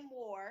that and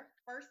more,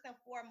 first and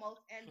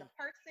foremost. And the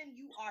person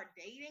you are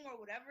dating or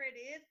whatever it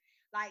is,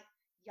 like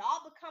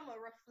y'all become a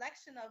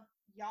reflection of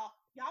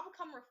y'all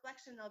become a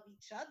reflection of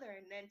each other.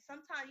 And then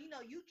sometimes,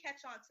 you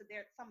catch on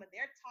to some of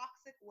their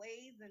toxic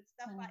ways and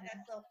stuff like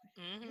that. So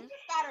you Mhm.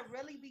 just gotta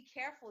really be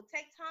careful.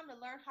 Take time to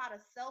learn how to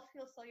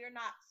self-heal so you're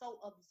not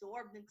so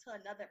absorbed into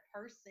another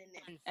person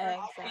and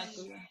And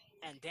Exactly.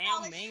 and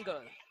all damn this shit.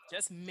 mingle.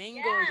 Just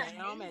mingle, Yeah,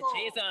 damn it. mingle.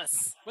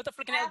 Jesus. What the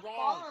freaking hell Have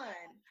wrong?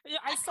 fun. Yeah,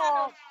 I I kind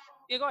saw. of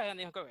Yeah, go ahead.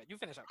 Go ahead. You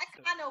finish up. I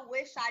kind of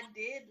wish I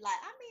did. Like,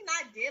 I mean,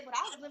 I did, but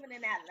I was living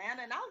in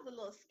Atlanta and I was a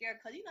little scared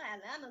because,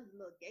 Atlanta's a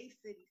little gay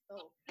city.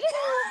 So,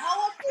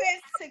 no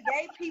offense to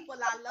gay people.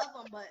 I love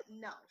them, but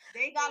no,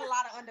 they got a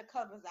lot of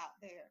undercovers out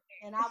there.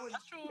 And I was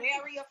That's true.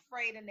 very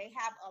afraid, and they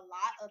have a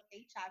lot of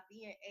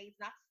HIV and AIDS.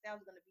 Not to say I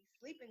was going to be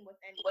sleeping with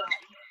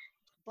anybody,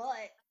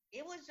 but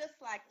it was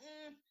just like,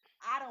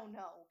 I don't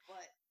know.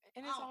 But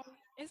And I don't know.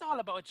 it's all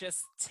about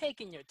just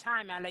taking your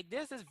time, man. Like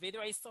there's this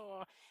video I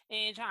saw,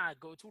 and trying to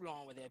go too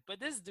long with it. But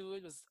this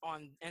dude was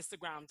on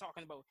Instagram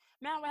talking about,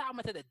 man, what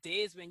happened to the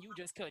days when you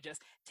just could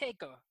just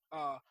take a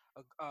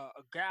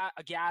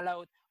gal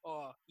out,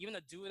 or even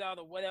a dude out,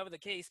 or whatever the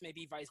case may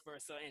be, vice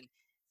versa, and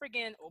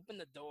friggin' open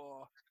the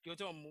door, go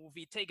to a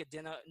movie, take a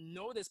dinner,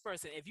 know this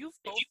person. If you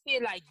both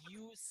feel like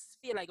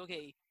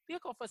okay, we'll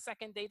go for a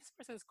second date. This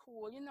person's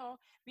cool,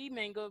 we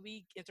mingle,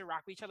 we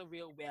interact with each other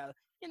real well.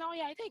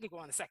 Yeah, I think you go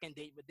on a second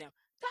date with them.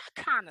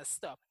 That kind of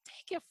stuff.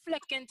 Take your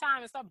flicking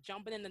time and stop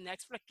jumping in the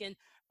next flicking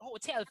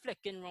hotel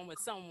flicking room with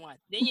someone.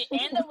 Then you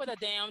end up with a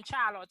damn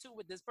child or two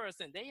with this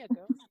person. There you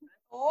go.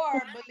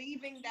 Or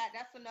believing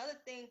that's another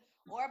thing,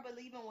 or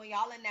believing when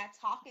y'all in that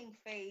talking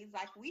phase.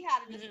 Like we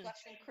had a Mhm.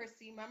 discussion,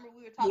 Chrissy. Remember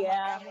we were talking about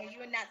Yeah. that when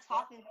you're in that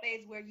talking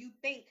phase where you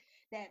think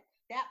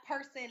that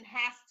person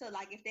has to,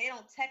 like, if they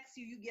don't text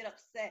you, you get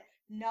upset.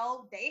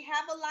 No, they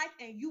have a life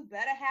and you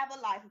better have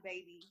a life,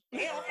 baby.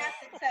 They don't have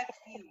to text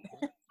you.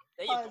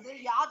 There you go. Because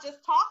y'all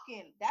just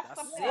talking. That's That's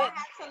something it. I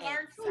had to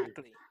learn too.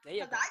 Exactly. There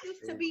you Because go. I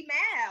used to be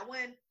mad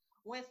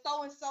when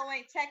so-and-so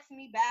ain't text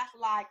me back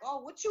like, oh,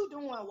 what you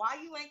doing? Why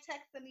you ain't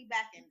texting me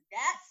back? And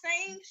that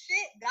same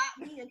shit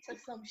got me into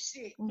some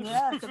shit.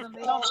 Yeah, because then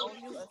they don't owe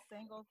you a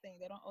single thing.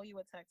 They don't owe you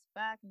a text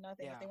back,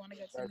 nothing. Yeah. If they want to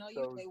get to That know you,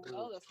 shows they you.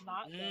 will. If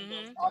not, then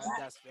they'll Mm-hmm. fall back.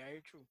 That's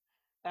very true.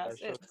 That That's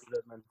shows it. you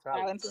their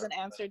mentality. Silence is an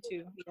answer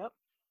too. Yep.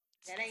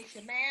 That ain't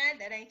your man.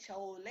 That ain't your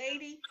old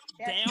lady.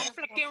 That's Damn just a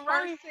flicking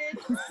right.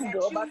 person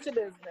Go about your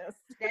business.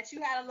 that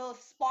you had a little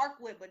spark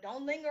with, but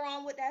don't linger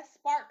on with that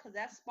spark because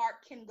that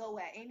spark can go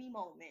at any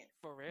moment.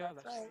 For real.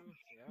 That's That's right. true.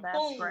 Yeah. That's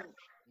Boom. right.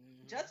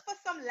 Mhm. Just for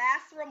some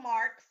last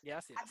remarks,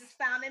 Yes, I yes. just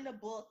found in the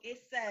book, it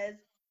says,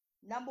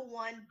 number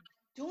one,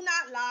 do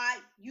not lie.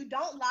 You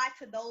don't lie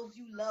to those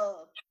you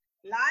love.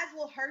 Lies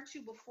will hurt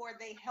you before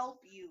they help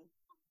you.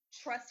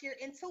 Trust your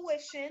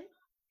intuition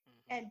Mhm.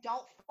 and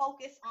don't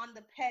focus on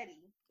the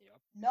petty. Yep.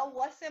 Know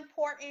what's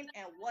important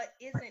and what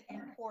isn't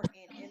important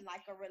in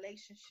like a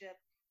relationship.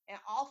 And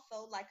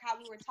also, like how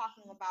we were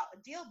talking about a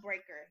deal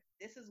breaker.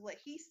 This is what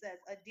he says.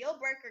 A deal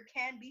breaker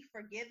can be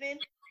forgiven,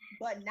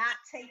 but not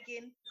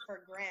taken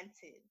for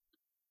granted.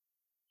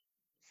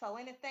 So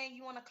anything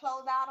you want to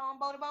close out on,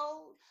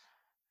 Bodabos?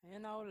 You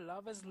know,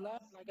 love is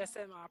love. Like I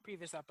said in my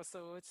previous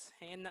episodes,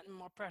 ain't nothing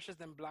more precious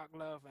than black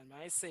love. And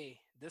I say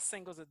this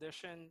singles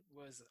edition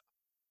was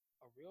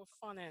a real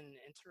fun and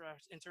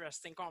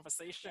interesting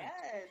conversation.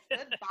 Yes,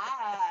 good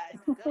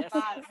vibes. Good Yes,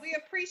 vibes. yes. We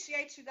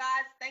appreciate you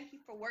guys. Thank you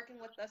for working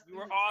with us. You through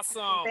were the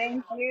technical awesome.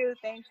 Thank you.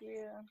 Thank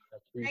you.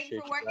 I Thank you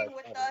appreciate for you guys working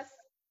with having me. us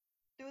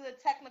through the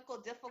technical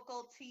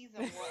difficulties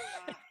and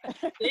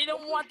whatnot. They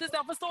don't want this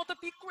episode to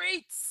be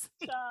great.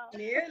 Ciao.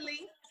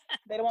 Clearly,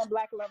 They don't want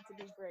black love to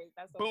be great.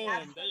 That's okay.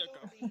 Boom. There you go.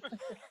 absolutely.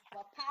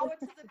 Well, power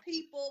to the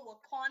people,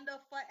 Wakanda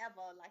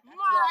forever. Like I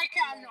My said.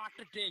 cannot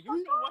today.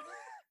 You know what?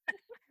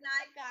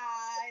 Night,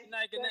 guys. Good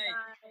night. Good Good night.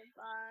 night.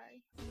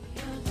 Bye.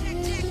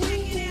 Check, check, check.